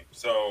video game.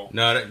 So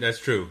no, that's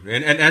true,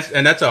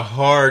 and that's a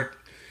hard.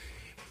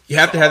 You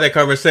have to have that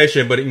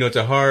conversation, but it's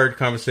a hard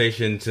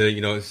conversation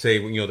to say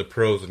the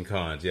pros and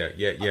cons. Yeah.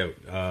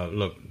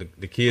 Look,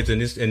 the kids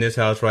in this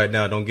house right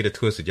now, don't get it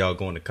twisted. Y'all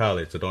going to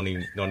college, so don't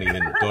even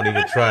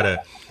try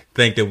to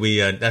think that we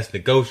that's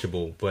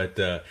negotiable. But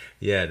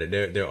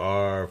there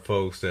are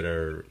folks that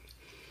are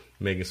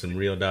making some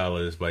real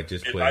dollars by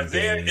just playing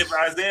games. If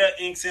Isaiah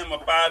inks him a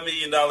 $5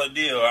 million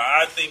deal,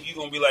 I think you're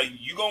gonna be like,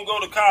 you're gonna go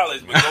to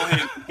college, but go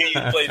ahead and continue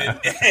to play this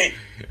game.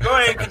 Go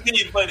ahead and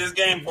continue to play this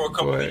game for a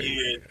couple of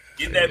years.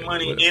 Get that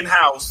money in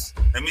house.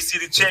 Let me see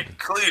the check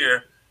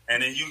clear,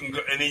 and then you can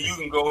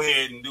go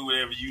ahead and do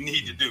whatever you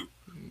need to do.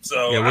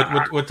 So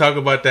we'll talk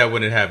about that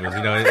when it happens.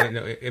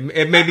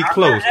 It may be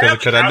close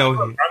because I know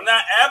I'm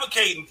not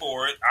advocating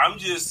for it. I'm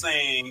just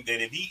saying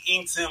that if he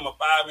inks him a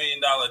 $5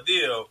 million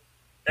deal,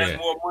 that's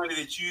more money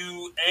that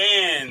you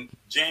and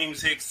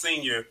James Hicks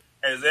Sr.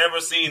 has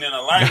ever seen in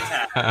a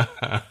lifetime.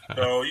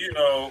 So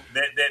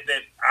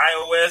that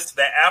iOS,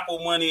 that Apple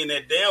money, and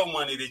that Dell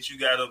money that you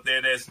got up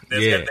there, that's got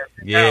that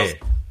house.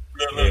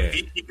 Look,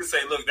 he can say,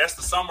 "Look, that's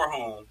the summer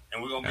home,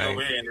 and we're gonna be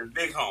over here in this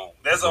big home."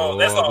 That's all.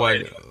 That's all.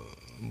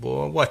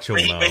 Boy, watch your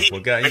mouth. But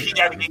he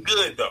got to be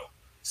good though.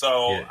 So,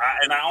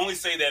 I only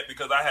say that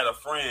because I had a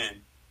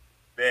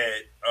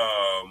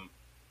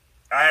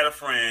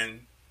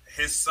friend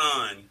his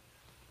son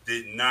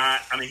did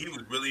not. I mean, he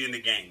was really into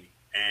gaming,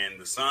 and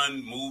the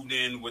son moved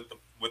in with the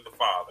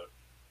father.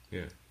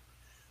 Yeah.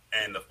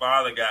 And the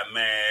father got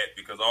mad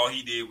because all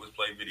he did was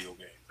play video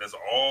games. That's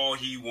all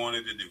he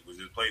wanted to do was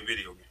just play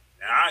video games.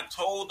 And I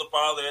told the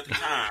father at the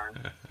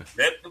time,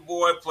 let the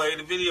boy play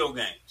the video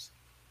games.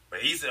 But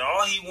he said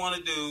all he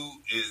wanted to do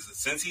is,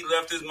 since he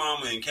left his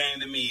mama and came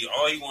to me,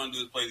 all he wanted to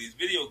do is play these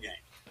video games.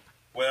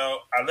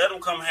 Well, I let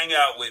him come hang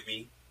out with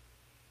me,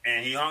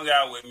 and he hung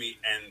out with me,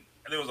 and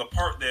there was a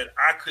part that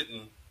I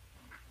couldn't.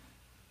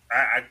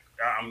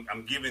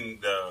 I'm giving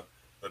the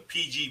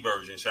PG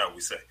version, shall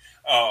we say?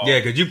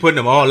 Because you putting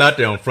them all out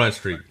there on Front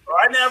Street.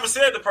 I never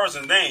said the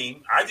person's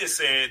name. I just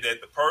said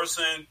that the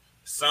person's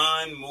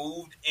son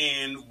moved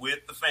in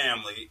with the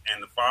family,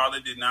 and the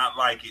father did not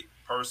like it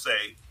per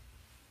se.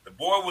 The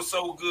boy was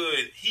so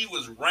good, he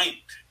was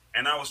ranked,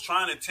 and I was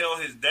trying to tell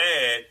his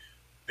dad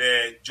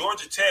that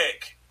Georgia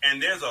Tech,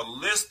 and there's a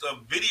list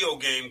of video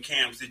game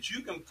camps that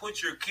you can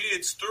put your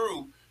kids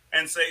through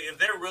and say, if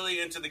they're really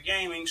into the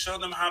gaming, show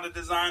them how to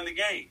design the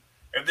game.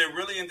 If they're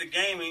really into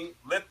gaming,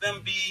 let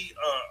them be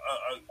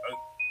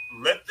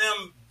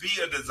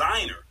a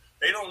designer.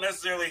 They don't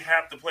necessarily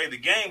have to play the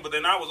game. But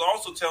then I was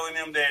also telling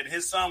him that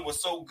his son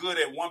was so good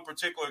at one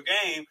particular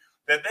game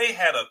that they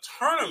had a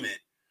tournament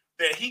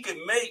that he could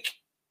make,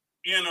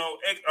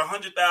 $100,000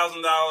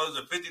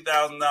 or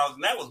 $50,000,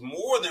 and that was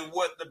more than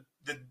what the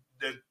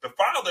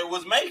father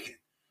was making.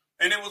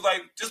 And it was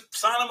like, just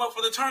sign him up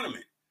for the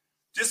tournament.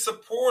 Just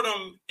support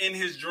him in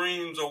his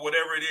dreams or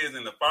whatever it is.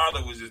 And the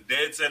father was just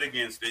dead set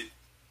against it,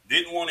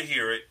 didn't want to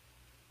hear it.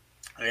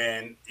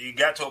 And he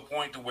got to a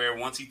point to where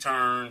once he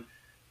turned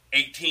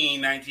 18,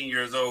 19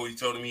 years old, he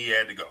told him he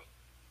had to go.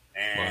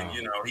 And,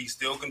 he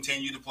still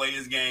continued to play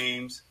his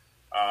games.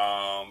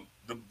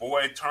 The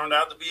boy turned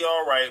out to be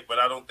all right, but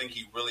I don't think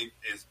he really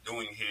is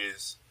doing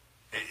his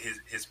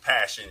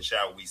passion,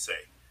 shall we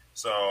say.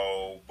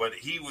 So, but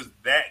he was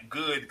that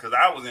good because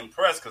I was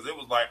impressed because it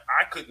was like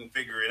I couldn't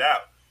figure it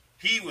out.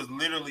 He was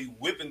literally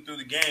whipping through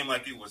the game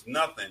like it was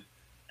nothing.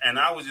 And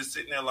I was just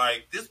sitting there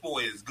like, this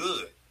boy is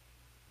good.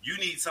 You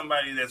need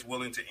somebody that's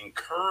willing to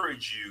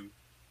encourage you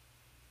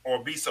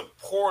or be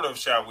supportive,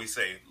 shall we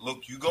say.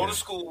 Look, you go to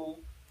school,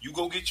 you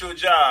go get your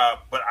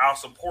job, but I'll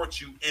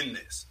support you in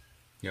this.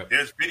 Yep.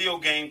 There's video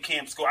game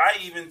camps. I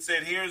even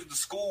said, here's the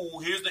school,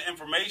 here's the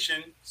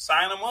information,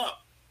 sign them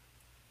up.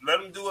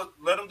 Let him do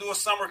a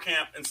summer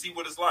camp and see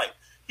what it's like.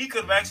 He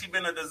could have actually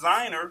been a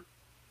designer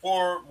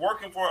for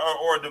working for,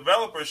 or a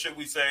developer, should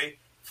we say,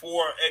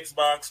 for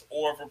Xbox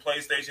or for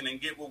PlayStation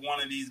and get with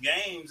one of these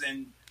games,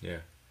 and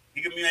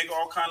he could make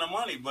all kind of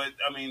money. But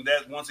I mean,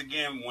 that once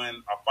again, when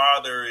a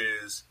father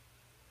is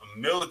a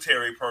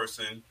military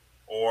person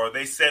or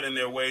they set in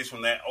their ways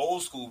from that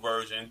old school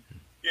version,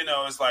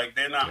 it's like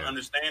they're not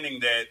understanding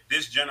that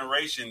this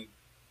generation,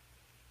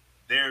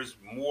 there's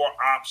more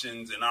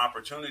options and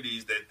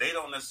opportunities that they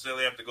don't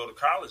necessarily have to go to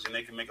college and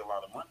they can make a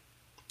lot of money.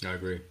 I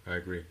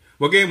agree.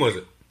 What game was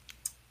it?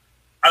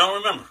 I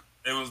don't remember.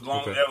 It was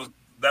long. Okay.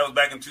 That was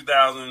back in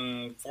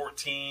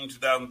 2014,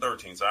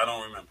 2013. So I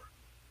don't remember.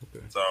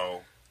 Okay.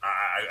 So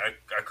I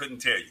couldn't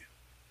tell you.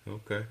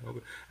 Okay.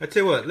 I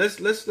tell you what.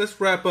 Let's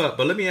wrap up.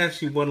 But let me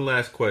ask you one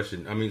last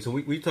question. I mean, so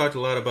we talked a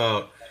lot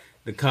about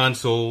the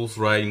consoles,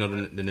 right?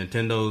 The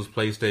Nintendos,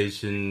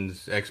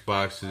 PlayStations,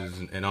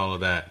 Xboxes, and all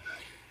of that.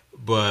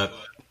 But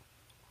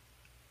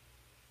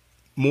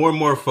more and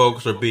more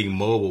folks are being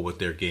mobile with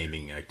their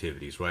gaming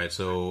activities, right?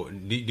 So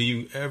do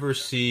you ever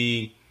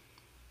see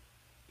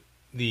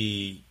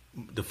the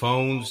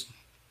phones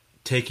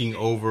taking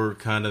over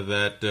kind of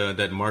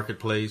that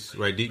marketplace,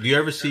 right? Do you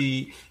ever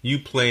see you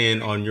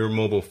playing on your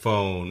mobile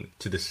phone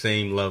to the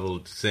same level,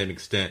 to the same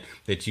extent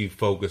that you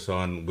focus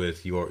on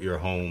with your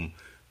home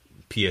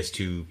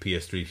PS2,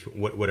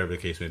 PS3, whatever the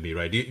case may be,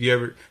 right? Do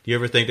you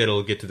ever think that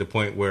it'll get to the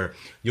point where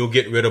you'll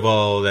get rid of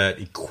all that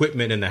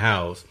equipment in the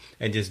house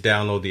and just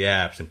download the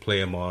apps and play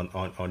them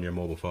on your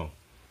mobile phone?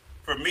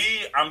 For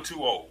me, I'm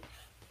too old.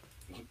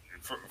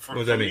 What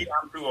does that mean? Me,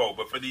 I'm too old.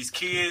 But for these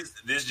kids,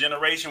 this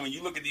generation, when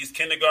you look at these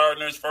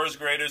kindergartners, first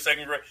graders,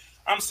 second grade,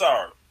 I'm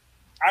sorry.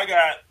 I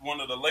got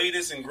one of the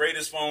latest and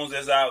greatest phones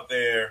that's out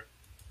there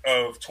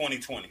of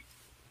 2020.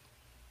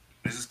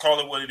 Let's just call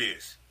it what it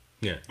is.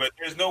 Yeah. But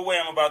there's no way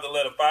I'm about to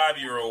let a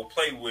 5-year-old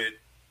play with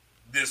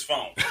this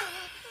phone.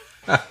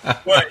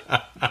 But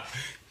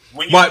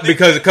what?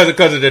 Because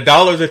of the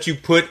dollars that you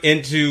put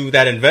into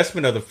that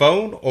investment of the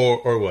phone,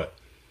 or what?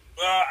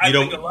 I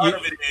think a lot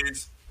of it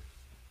is.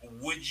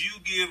 Would you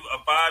give a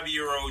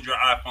 5-year-old your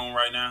iPhone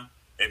right now?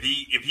 If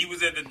you were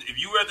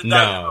at the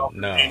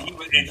doctor's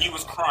office and he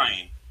was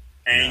crying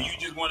and you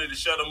just wanted to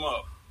shut him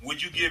up,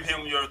 would you give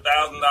him your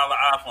 $1,000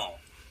 iPhone?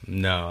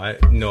 No,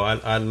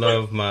 I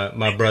love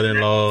my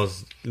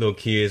brother-in-law's little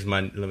kids,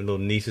 my little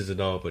nieces and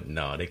all, but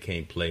no, they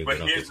can't play with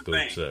Uncle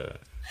Scoops.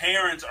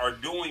 Parents are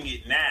doing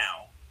it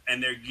now,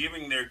 and they're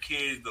giving their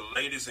kids the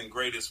latest and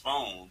greatest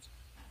phones,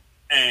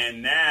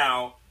 and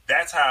now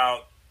that's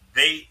how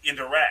they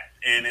interact.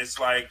 And it's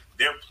like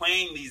they're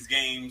playing these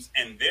games,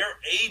 and they're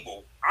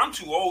able. I'm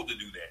too old to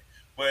do that,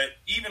 but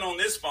even on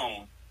this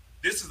phone,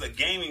 this is a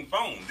gaming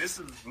phone. This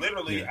is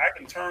literally I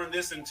can turn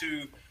this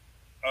into.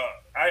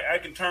 I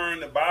can turn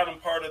the bottom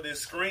part of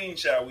this screen,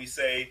 shall we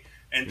say,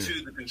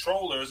 into the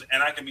controllers,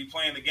 and I can be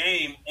playing the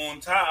game on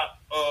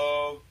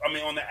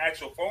the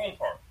actual phone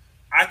part.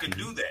 I could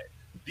do that.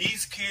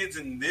 These kids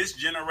in this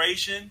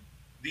generation,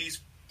 these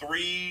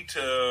 3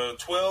 to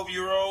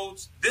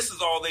 12-year-olds, this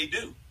is all they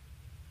do.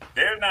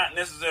 They're not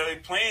necessarily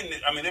playing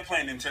it. I mean, they're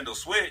playing Nintendo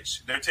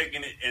Switch. They're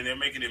taking it and they're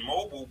making it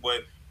mobile,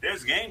 but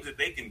there's games that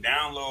they can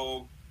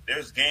download.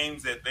 There's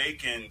games that they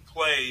can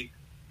play,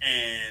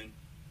 and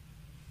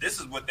this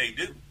is what they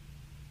do.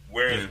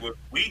 Whereas what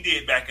we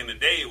did back in the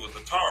day, it was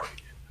Atari.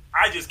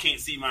 I just can't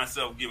see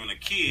myself giving a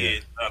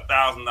kid a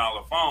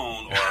 $1,000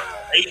 phone or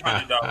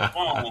an $800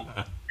 phone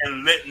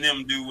and letting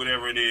them do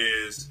whatever it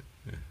is.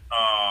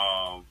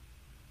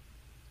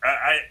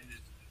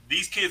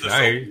 These kids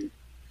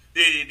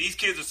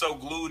are so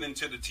glued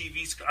into the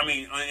TV.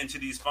 Into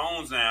these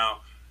phones now.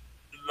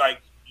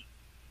 Like,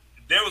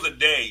 there was a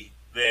day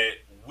that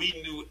we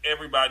knew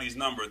everybody's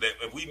number. That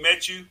if we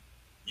met you,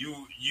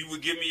 you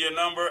would give me your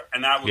number,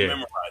 and I would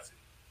memorize it.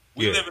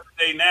 We live in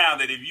a day now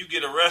that if you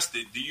get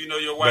arrested, do you know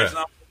your wife's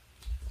number?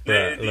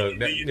 Look,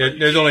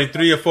 there's only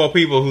 3 or 4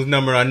 people whose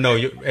number I know.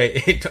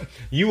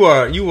 You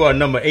are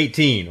number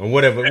 18 or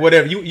whatever.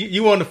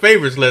 You on the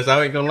favorites list.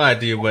 I ain't gonna lie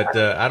to you, but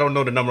I don't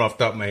know the number off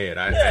the top of my head.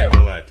 I ain't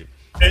gonna lie to you.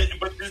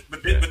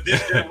 But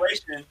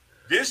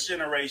this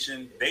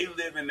generation, they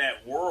live in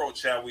that world,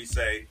 shall we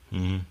say,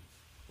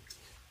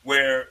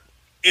 where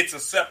it's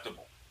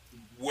acceptable.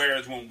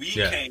 Whereas when we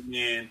came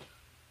in,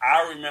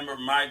 I remember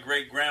my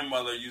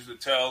great-grandmother used to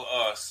tell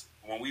us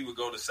when we would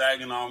go to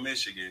Saginaw,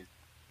 Michigan,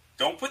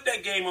 don't put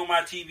that game on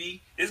my TV.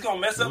 It's going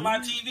to mess up my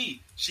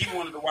TV. She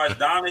wanted to watch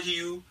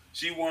Donahue.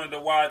 She wanted to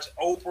watch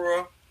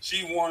Oprah.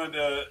 She wanted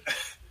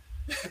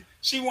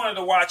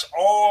to watch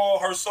all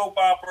her soap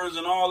operas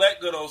and all that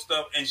good old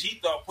stuff. And she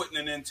thought putting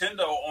a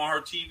Nintendo on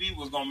her TV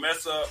was going to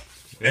mess up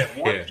that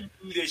one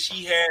TV that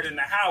she had in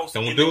the house.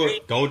 Don't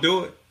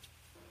do it.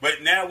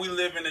 But now we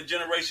live in a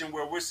generation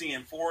where we're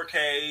seeing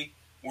 4K.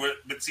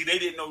 But see, they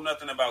didn't know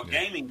nothing about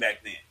gaming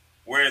back then.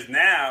 Whereas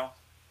now,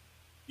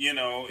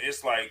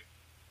 it's like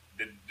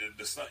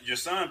your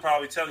son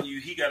probably telling you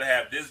he got to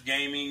have this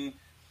gaming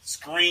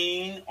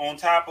screen on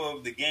top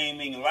of the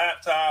gaming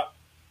laptop.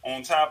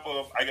 On top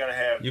of, I got to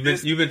have.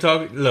 You've been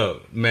talking.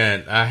 Look,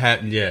 man,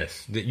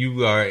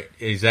 you are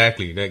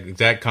exactly that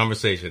exact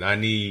conversation. I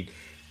need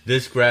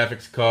this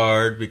graphics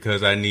card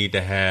because I need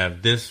to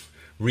have this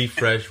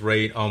refresh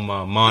rate on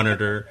my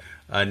monitor.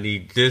 I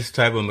need this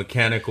type of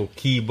mechanical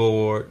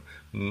keyboard.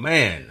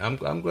 Man,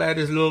 I'm glad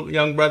this little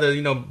young brother,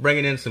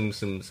 bringing in some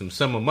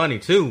summer money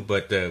too.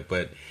 But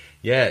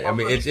yeah, I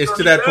mean it's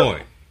to that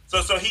point.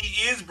 So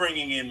he is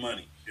bringing in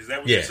money. Is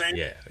that what you're saying?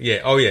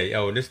 Yeah. Oh yeah.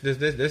 Oh,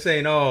 this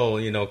ain't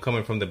all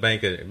coming from the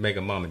bank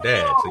of mom and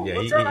dad. So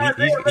yeah, tell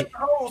Isaiah, let me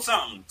hold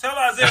something. Tell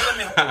Isaiah, let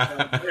me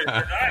hold something.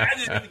 I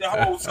just need to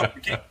hold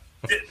something.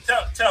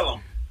 Tell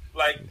him,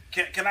 like,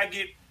 can I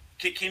get?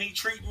 Can he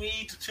treat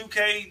me to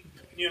 2K?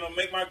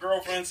 Make my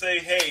girlfriend say,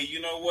 "Hey, you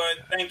know what?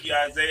 Thank you,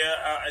 Isaiah.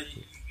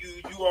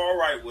 You are all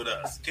right with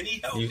us. Can he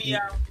help me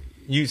out?"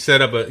 You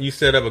set up a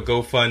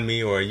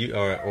GoFundMe or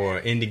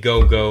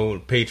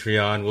Indiegogo,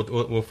 Patreon.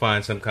 We'll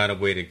find some kind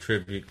of way to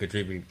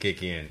contribute,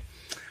 kick in.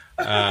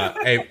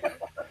 Hey,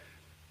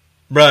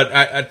 Brad,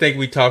 I think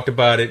we talked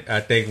about it. I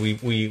think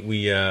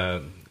we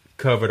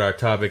covered our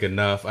topic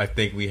enough. I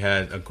think we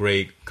had a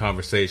great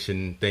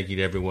conversation. Thank you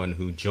to everyone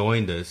who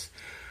joined us.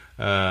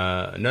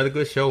 Another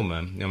good show,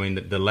 man. I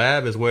mean, the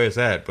lab is where it's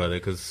at, brother.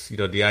 Because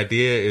the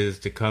idea is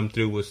to come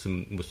through with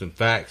some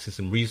facts and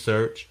some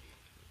research,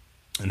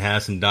 and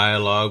have some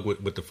dialogue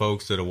with the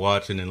folks that are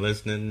watching and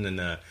listening,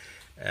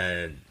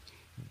 and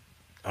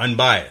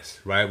unbiased,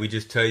 right? We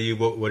just tell you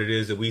what it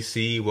is that we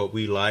see, what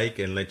we like,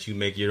 and let you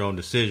make your own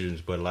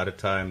decisions. But a lot of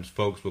times,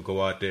 folks will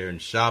go out there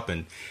and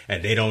shopping,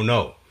 and they don't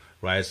know.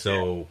 Right,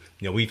 so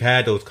we've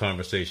had those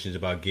conversations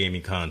about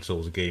gaming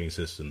consoles, gaming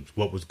systems.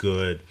 What was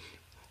good,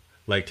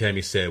 like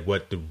Tammy said,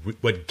 what the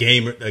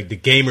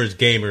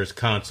gamers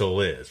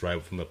console is,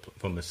 right? From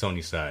the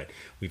Sony side,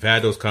 we've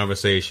had those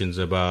conversations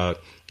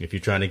about if you're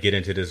trying to get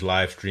into this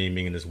live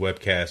streaming and this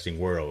webcasting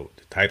world,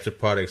 the types of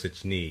products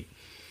that you need,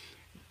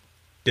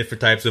 different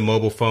types of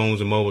mobile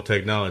phones and mobile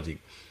technology.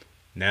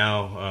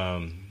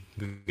 Now,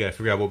 we got to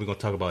figure out what we're going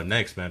to talk about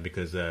next, man,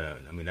 because,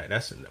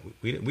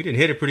 we didn't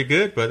hit it pretty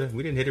good, brother.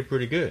 We didn't hit it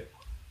pretty good.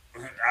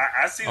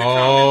 I see the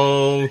comment.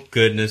 Oh,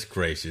 goodness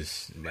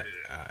gracious.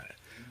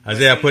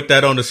 Isaiah, I put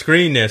that on the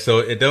screen there, so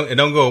it don't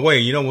go away.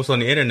 You know what's on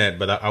the internet,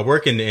 but I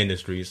work in the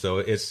industry, so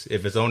if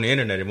it's on the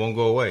internet, it won't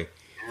go away.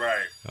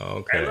 Right.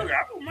 Okay. Hey, look,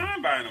 I don't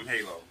mind buying them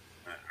Halo.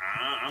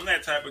 I'm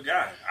that type of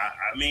guy.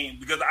 I mean,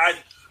 because I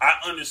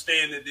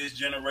understand that this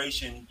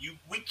generation,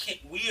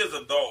 we as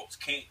adults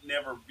can't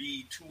never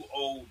be too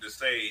old to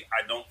say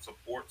I don't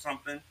support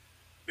something,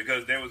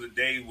 because there was a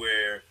day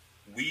where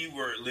we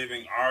were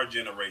living our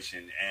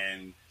generation,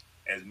 and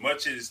as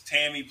much as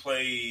Tammy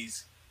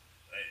plays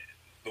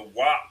the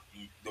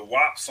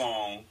WAP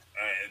song,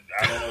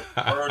 I don't know if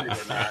you heard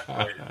it or not,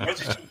 but as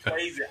much as she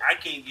plays it, I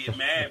can't get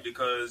mad,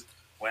 because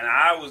when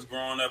I was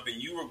growing up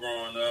and you were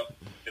growing up,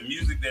 the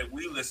music that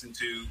we listened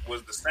to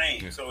was the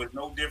same. Yeah. So it's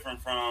no different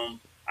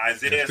from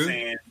Isaiah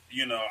saying,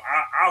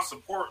 I'll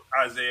support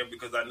Isaiah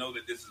because I know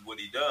that this is what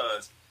he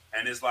does.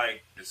 And it's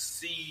like to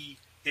see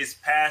his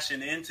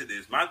passion into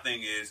this. My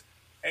thing is,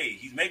 hey,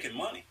 he's making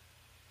money.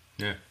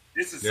 Yeah.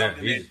 This is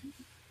something that,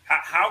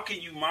 how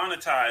can you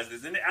monetize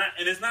this? And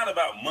it's not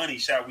about money,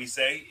 shall we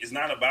say. It's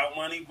not about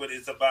money, but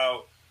it's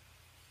about,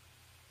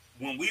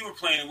 when we were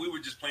playing, we were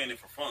just playing it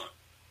for fun.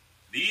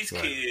 These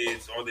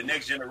kids, or the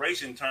next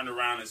generation, turned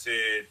around and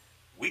said,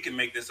 we can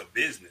make this a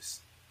business.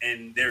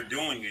 And they're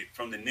doing it,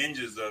 from the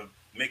ninjas of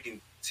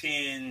making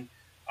 10.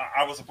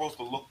 I was supposed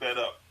to look that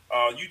up.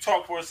 You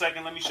talk for a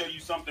second. Let me show you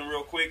something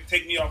real quick.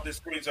 Take me off this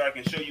screen so I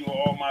can show you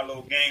all my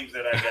little games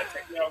that I got.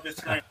 Take me off this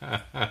screen.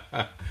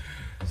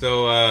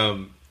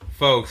 So,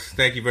 folks,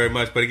 thank you very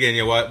much. But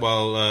again, while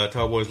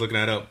Tallboy's looking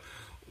that up,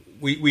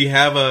 we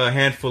have a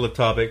handful of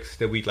topics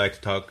that we'd like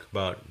to talk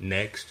about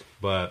next.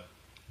 But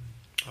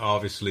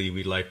obviously,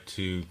 we'd like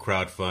to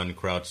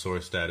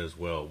crowdsource that as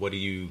well. What do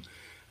you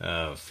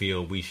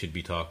feel we should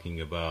be talking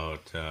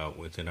about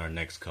within our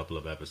next couple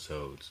of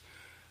episodes?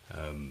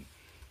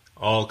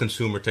 All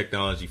consumer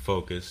technology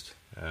focused,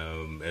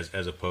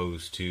 as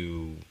opposed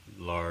to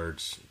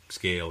large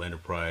scale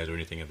enterprise or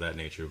anything of that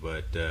nature.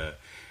 But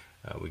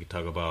we can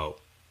talk about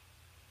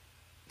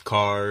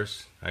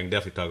cars. I can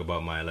definitely talk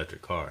about my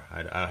electric car.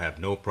 I have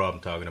no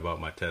problem talking about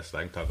my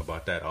Tesla. I can talk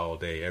about that all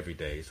day, every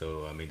day.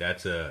 So I mean,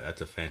 that's a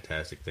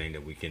fantastic thing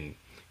that we can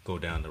go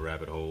down the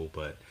rabbit hole.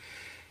 But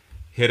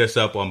hit us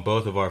up on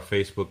both of our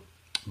Facebook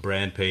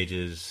brand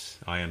pages,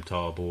 I Am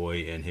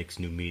Tallboy and Hicks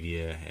New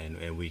Media,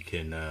 and we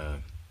can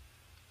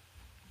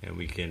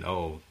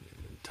oh,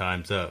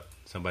 time's up.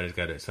 Somebody's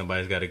got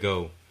to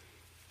go.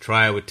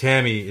 Try It with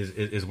Tammy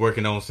is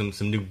working on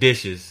some new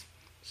dishes.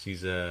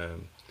 She's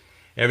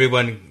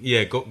everyone,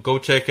 go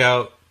check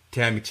out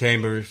Tammy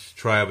Chambers.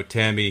 Try It with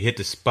Tammy. Hit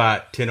the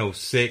spot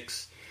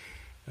 10:06.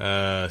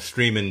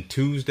 Streaming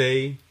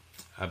Tuesday,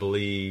 I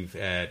believe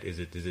at is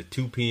it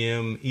 2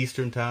 p.m.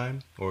 Eastern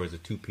time, or is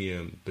it 2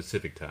 p.m.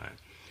 Pacific time?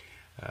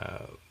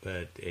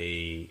 But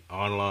a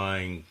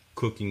online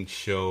cooking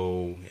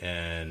show,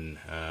 and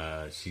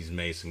she's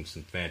made some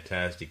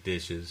fantastic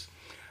dishes.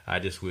 I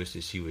just wish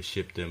that she would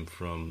ship them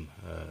from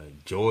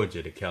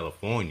Georgia to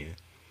California,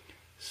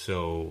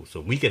 so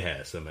we could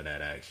have some of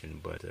that action.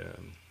 But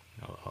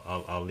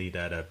I'll leave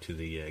that up to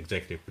the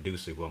executive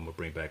producer, who I'm gonna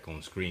bring back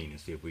on screen, and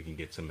see if we can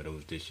get some of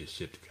those dishes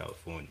shipped to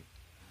California.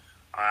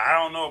 I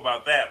don't know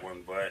about that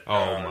one, but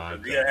oh my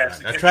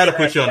God! I try to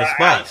put you on the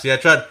spot. See, I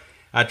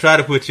try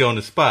to put you on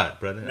the spot,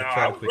 brother. No,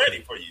 I was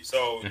ready for you.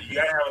 So you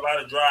gotta have a lot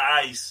of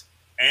dry ice,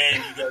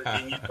 and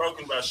you're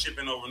talking about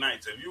shipping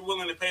overnight. So if you're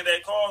willing to pay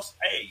that cost,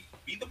 hey,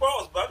 be the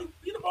boss, buddy.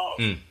 Be the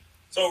boss.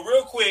 So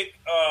real quick,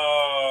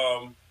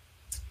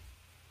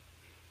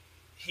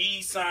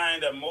 he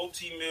signed a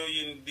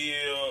multi-million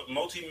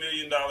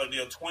dollar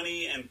deal,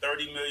 $20 and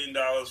 $30 million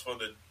for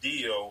the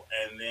deal,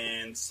 and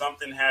then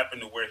something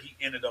happened to where he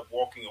ended up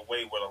walking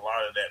away with a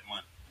lot of that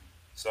money.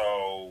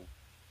 So,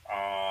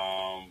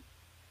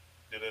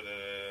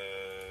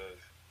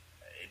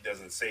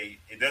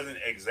 it doesn't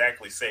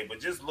exactly say, but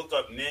just look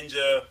up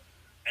Ninja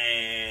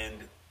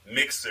and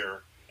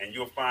Mixer, and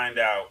you'll find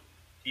out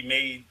he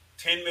made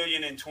 $10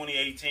 million in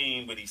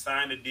 2018, but he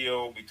signed a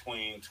deal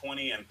between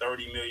 $20 and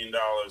 $30 million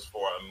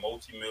for a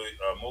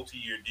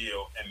multi-year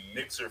deal, and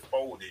Mixer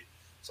folded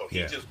So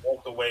he just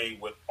walked away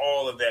with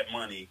all of that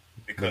money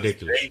because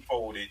they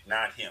folded,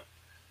 not him.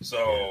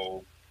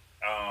 So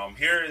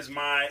here is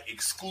my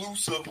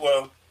exclusive.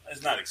 Well,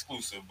 it's not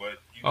exclusive, but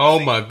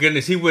my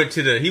goodness, he went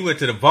to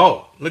the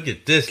vault. Look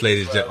at this,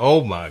 ladies and gentlemen.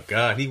 Oh my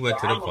God, he went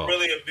to the vault. I'm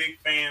really a big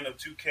fan of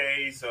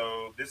 2K,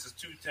 so this is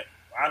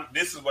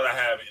this is what I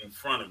have in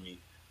front of me.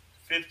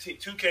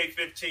 2K15.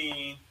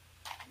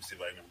 Let me see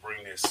if I can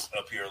bring this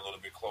up here a little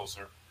bit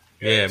closer.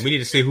 Yeah, we need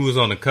to see who's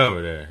on the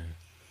cover there.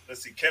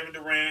 Let's see, Kevin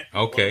Durant.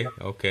 Okay. My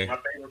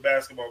favorite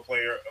basketball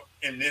player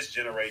in this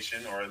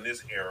generation or in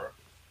this era.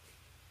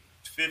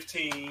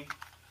 15.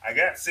 I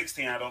got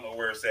 16. I don't know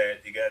where it's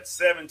at. You got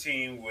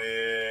 17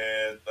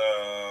 with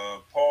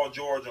Paul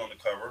George on the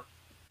cover.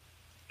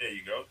 There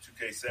you go,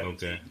 2K17.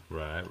 Okay,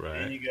 right.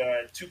 Then you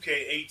got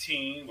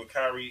 2K18 with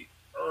Kyrie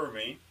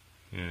Irving.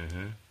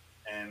 Mm-hmm.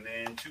 And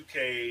then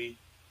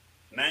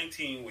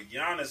 2K19 with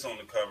Giannis on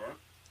the cover.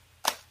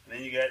 And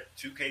then you got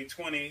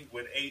 2K20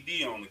 with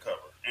AD on the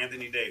cover,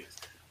 Anthony Davis.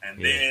 And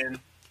then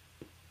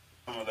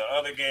some of the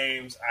other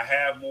games, I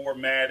have more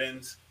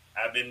Maddens.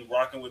 I've been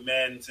rocking with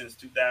Madden since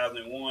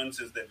 2001,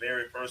 since the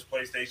very first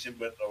PlayStation,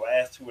 but the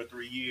last 2 or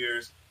 3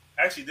 years.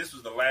 Actually, this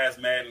was the last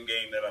Madden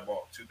game that I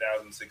bought,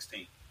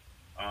 2016.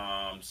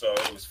 So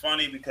it was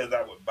funny because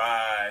I would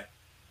buy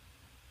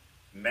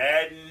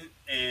Madden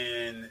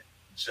in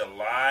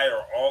July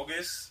or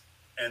August,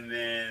 and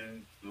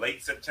then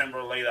late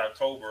September, late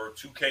October,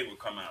 2K would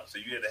come out. So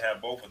you had to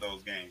have both of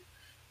those games.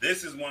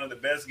 This is one of the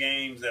best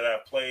games that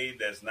I've played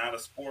that's not a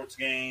sports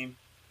game,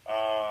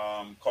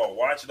 called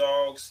Watch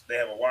Dogs. They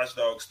have a Watch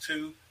Dogs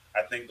 2.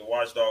 I think the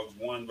Watch Dogs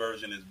 1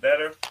 version is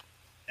better,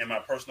 in my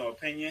personal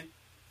opinion.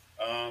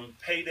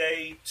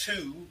 Payday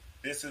 2.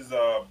 This is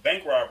a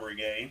bank robbery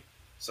game.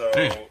 So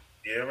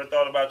you ever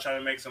thought about trying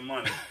to make some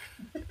money?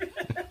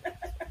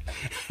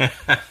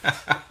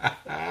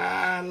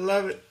 I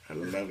love it.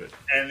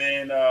 And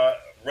then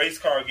race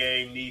car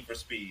game, Need for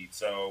Speed.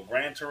 So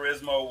Gran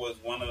Turismo was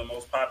one of the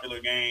most popular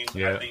games.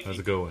 Yeah, I think that's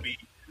a good one. Speed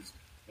is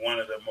one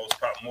of the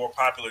more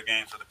popular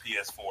games for the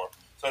PS4.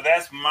 So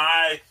that's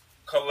my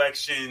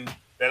collection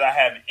that I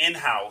have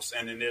in-house,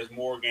 and then there's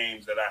more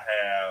games that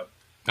I have.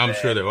 I'm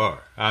sure there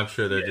are. I'm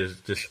sure they're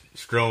just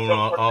strewn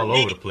all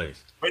over the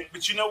place.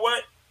 But you know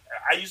what?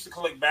 I used to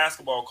collect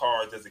basketball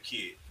cards as a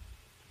kid.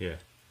 Yeah.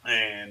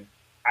 And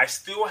I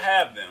still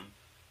have them,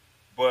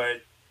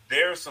 but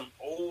there are some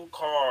old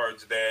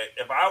cards that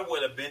if I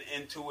would have been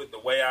into it the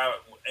way I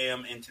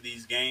am into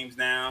these games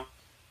now,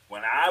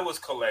 when I was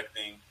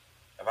collecting,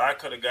 if I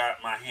could have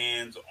got my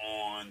hands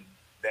on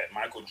that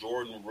Michael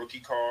Jordan rookie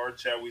card,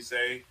 shall we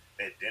say,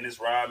 that Dennis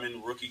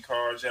Rodman rookie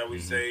card, shall we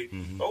say,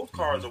 those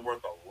cards are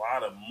worth a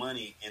lot of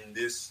money in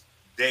this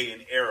day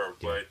and era.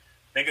 But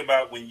think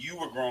about when you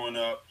were growing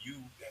up, you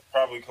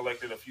probably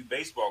collected a few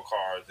baseball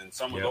cards, and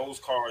some of those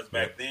cards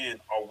back then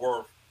are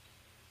worth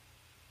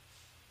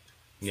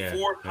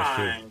 4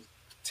 times,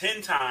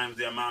 10 times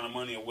the amount of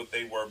money of what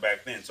they were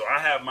back then. So I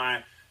have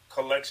my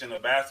collection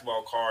of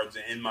basketball cards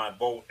in my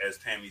boat, as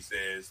Tammy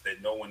says,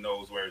 that no one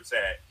knows where it's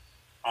at.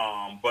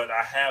 But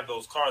I have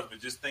those cards, but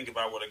just think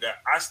about what I got.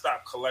 I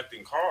stopped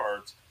collecting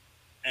cards,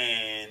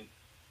 and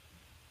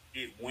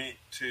it went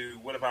to,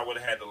 what if I would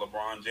have had the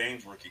LeBron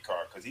James rookie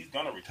card? Because he's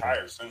going to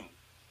retire soon.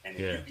 And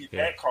if you get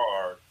that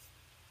card,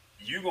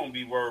 you're going to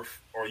be worth,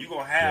 or you're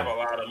going to have a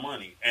lot of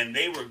money. And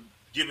they were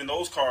giving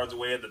those cards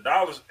away at the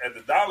Dollar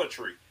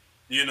Tree,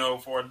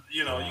 for,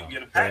 you can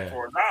get a pack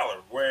for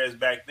 $1. Whereas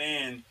back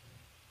then,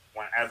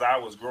 as I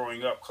was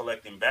growing up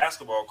collecting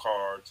basketball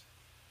cards,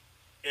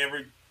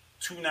 every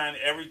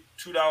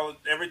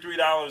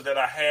 $3 that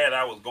I had,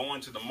 I was going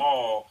to the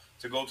mall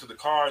to go to the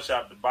card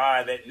shop to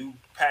buy that new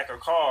pack of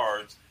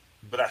cards,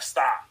 but I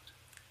stopped.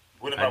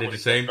 I did the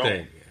same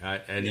thing,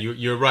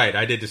 you're right.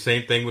 I did the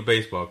same thing with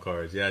baseball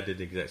cards. Yeah, I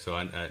did exactly.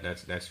 So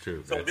that's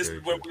true. So this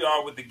is where we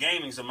are with the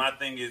gaming. So my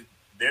thing is,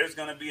 there's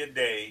going to be a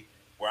day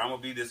where I'm going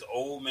to be this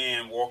old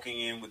man walking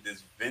in with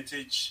this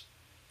vintage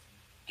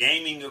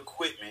gaming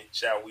equipment,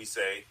 shall we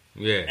say?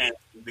 Yeah. And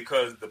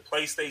because the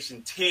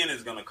PlayStation 10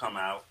 is going to come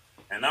out,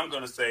 and I'm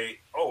going to say,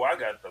 oh, I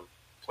got the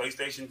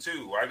PlayStation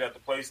 2, or I got the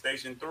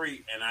PlayStation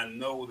 3, and I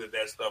know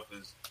that stuff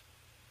is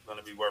going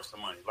to be worth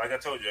some money. Like I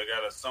told you, I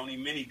got a Sony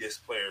mini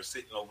disc player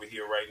sitting over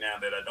here right now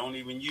that I don't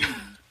even use.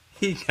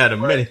 He got a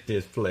mini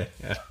disc player.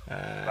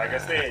 Like I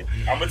said,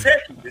 I'm a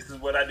techie. This is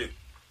what I do.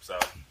 So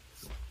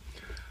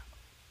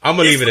I'm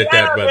gonna leave it at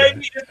that, brother.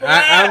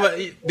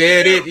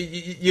 There it is.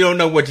 You don't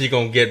know what you're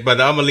gonna get,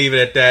 brother. I'm gonna leave it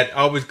at that.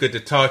 Always good to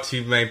talk to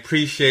you, man.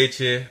 Appreciate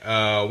you.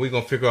 We're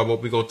gonna figure out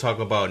what we're gonna talk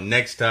about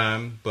next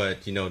time.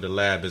 But the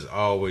lab is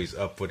always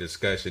up for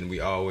discussion. We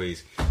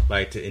always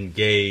like to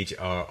engage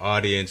our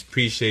audience.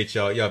 Appreciate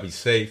y'all. Y'all be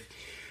safe.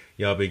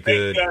 Y'all be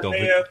good.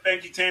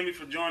 Thank you, Tammy,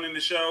 for joining the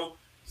show.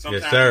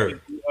 Sometimes yes,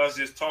 sir. Us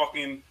just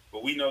talking,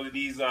 but we know that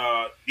these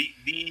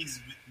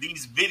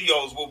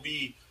videos will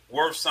be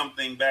worth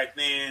something back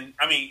then.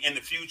 I mean, in the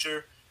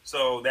future.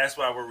 So that's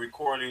why we're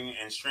recording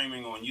and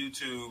streaming on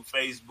YouTube,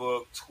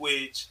 Facebook,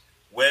 Twitch,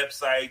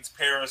 websites,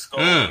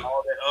 Periscope, and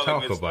all that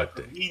other good stuff.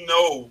 We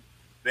know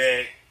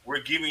that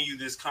we're giving you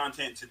this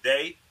content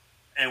today,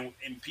 and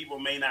people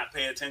may not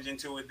pay attention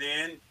to it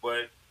then,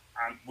 but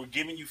we're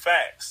giving you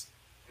facts.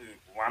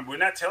 We're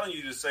not telling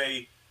you to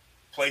say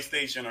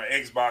PlayStation or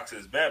Xbox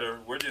is better.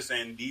 We're just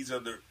saying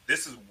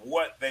this is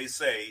what they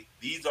say.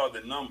 These are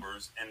the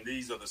numbers and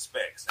these are the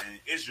specs. And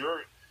it's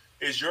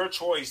your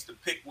choice to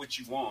pick what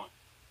you want,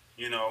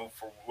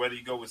 for whether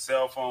you go with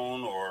cell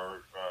phone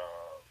or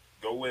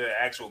go with an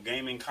actual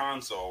gaming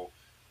console.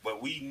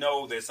 But we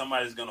know that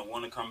somebody's going to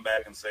want to come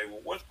back and say,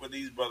 well, what were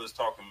these brothers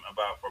talking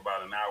about for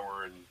about an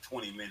hour and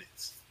 20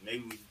 minutes?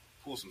 Maybe we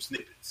pull some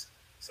snippets.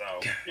 So,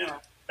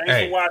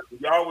 thanks for watching.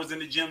 Y'all was in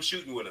the gym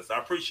shooting with us. I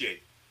appreciate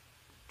it.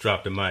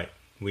 Drop the mic.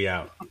 We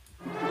out.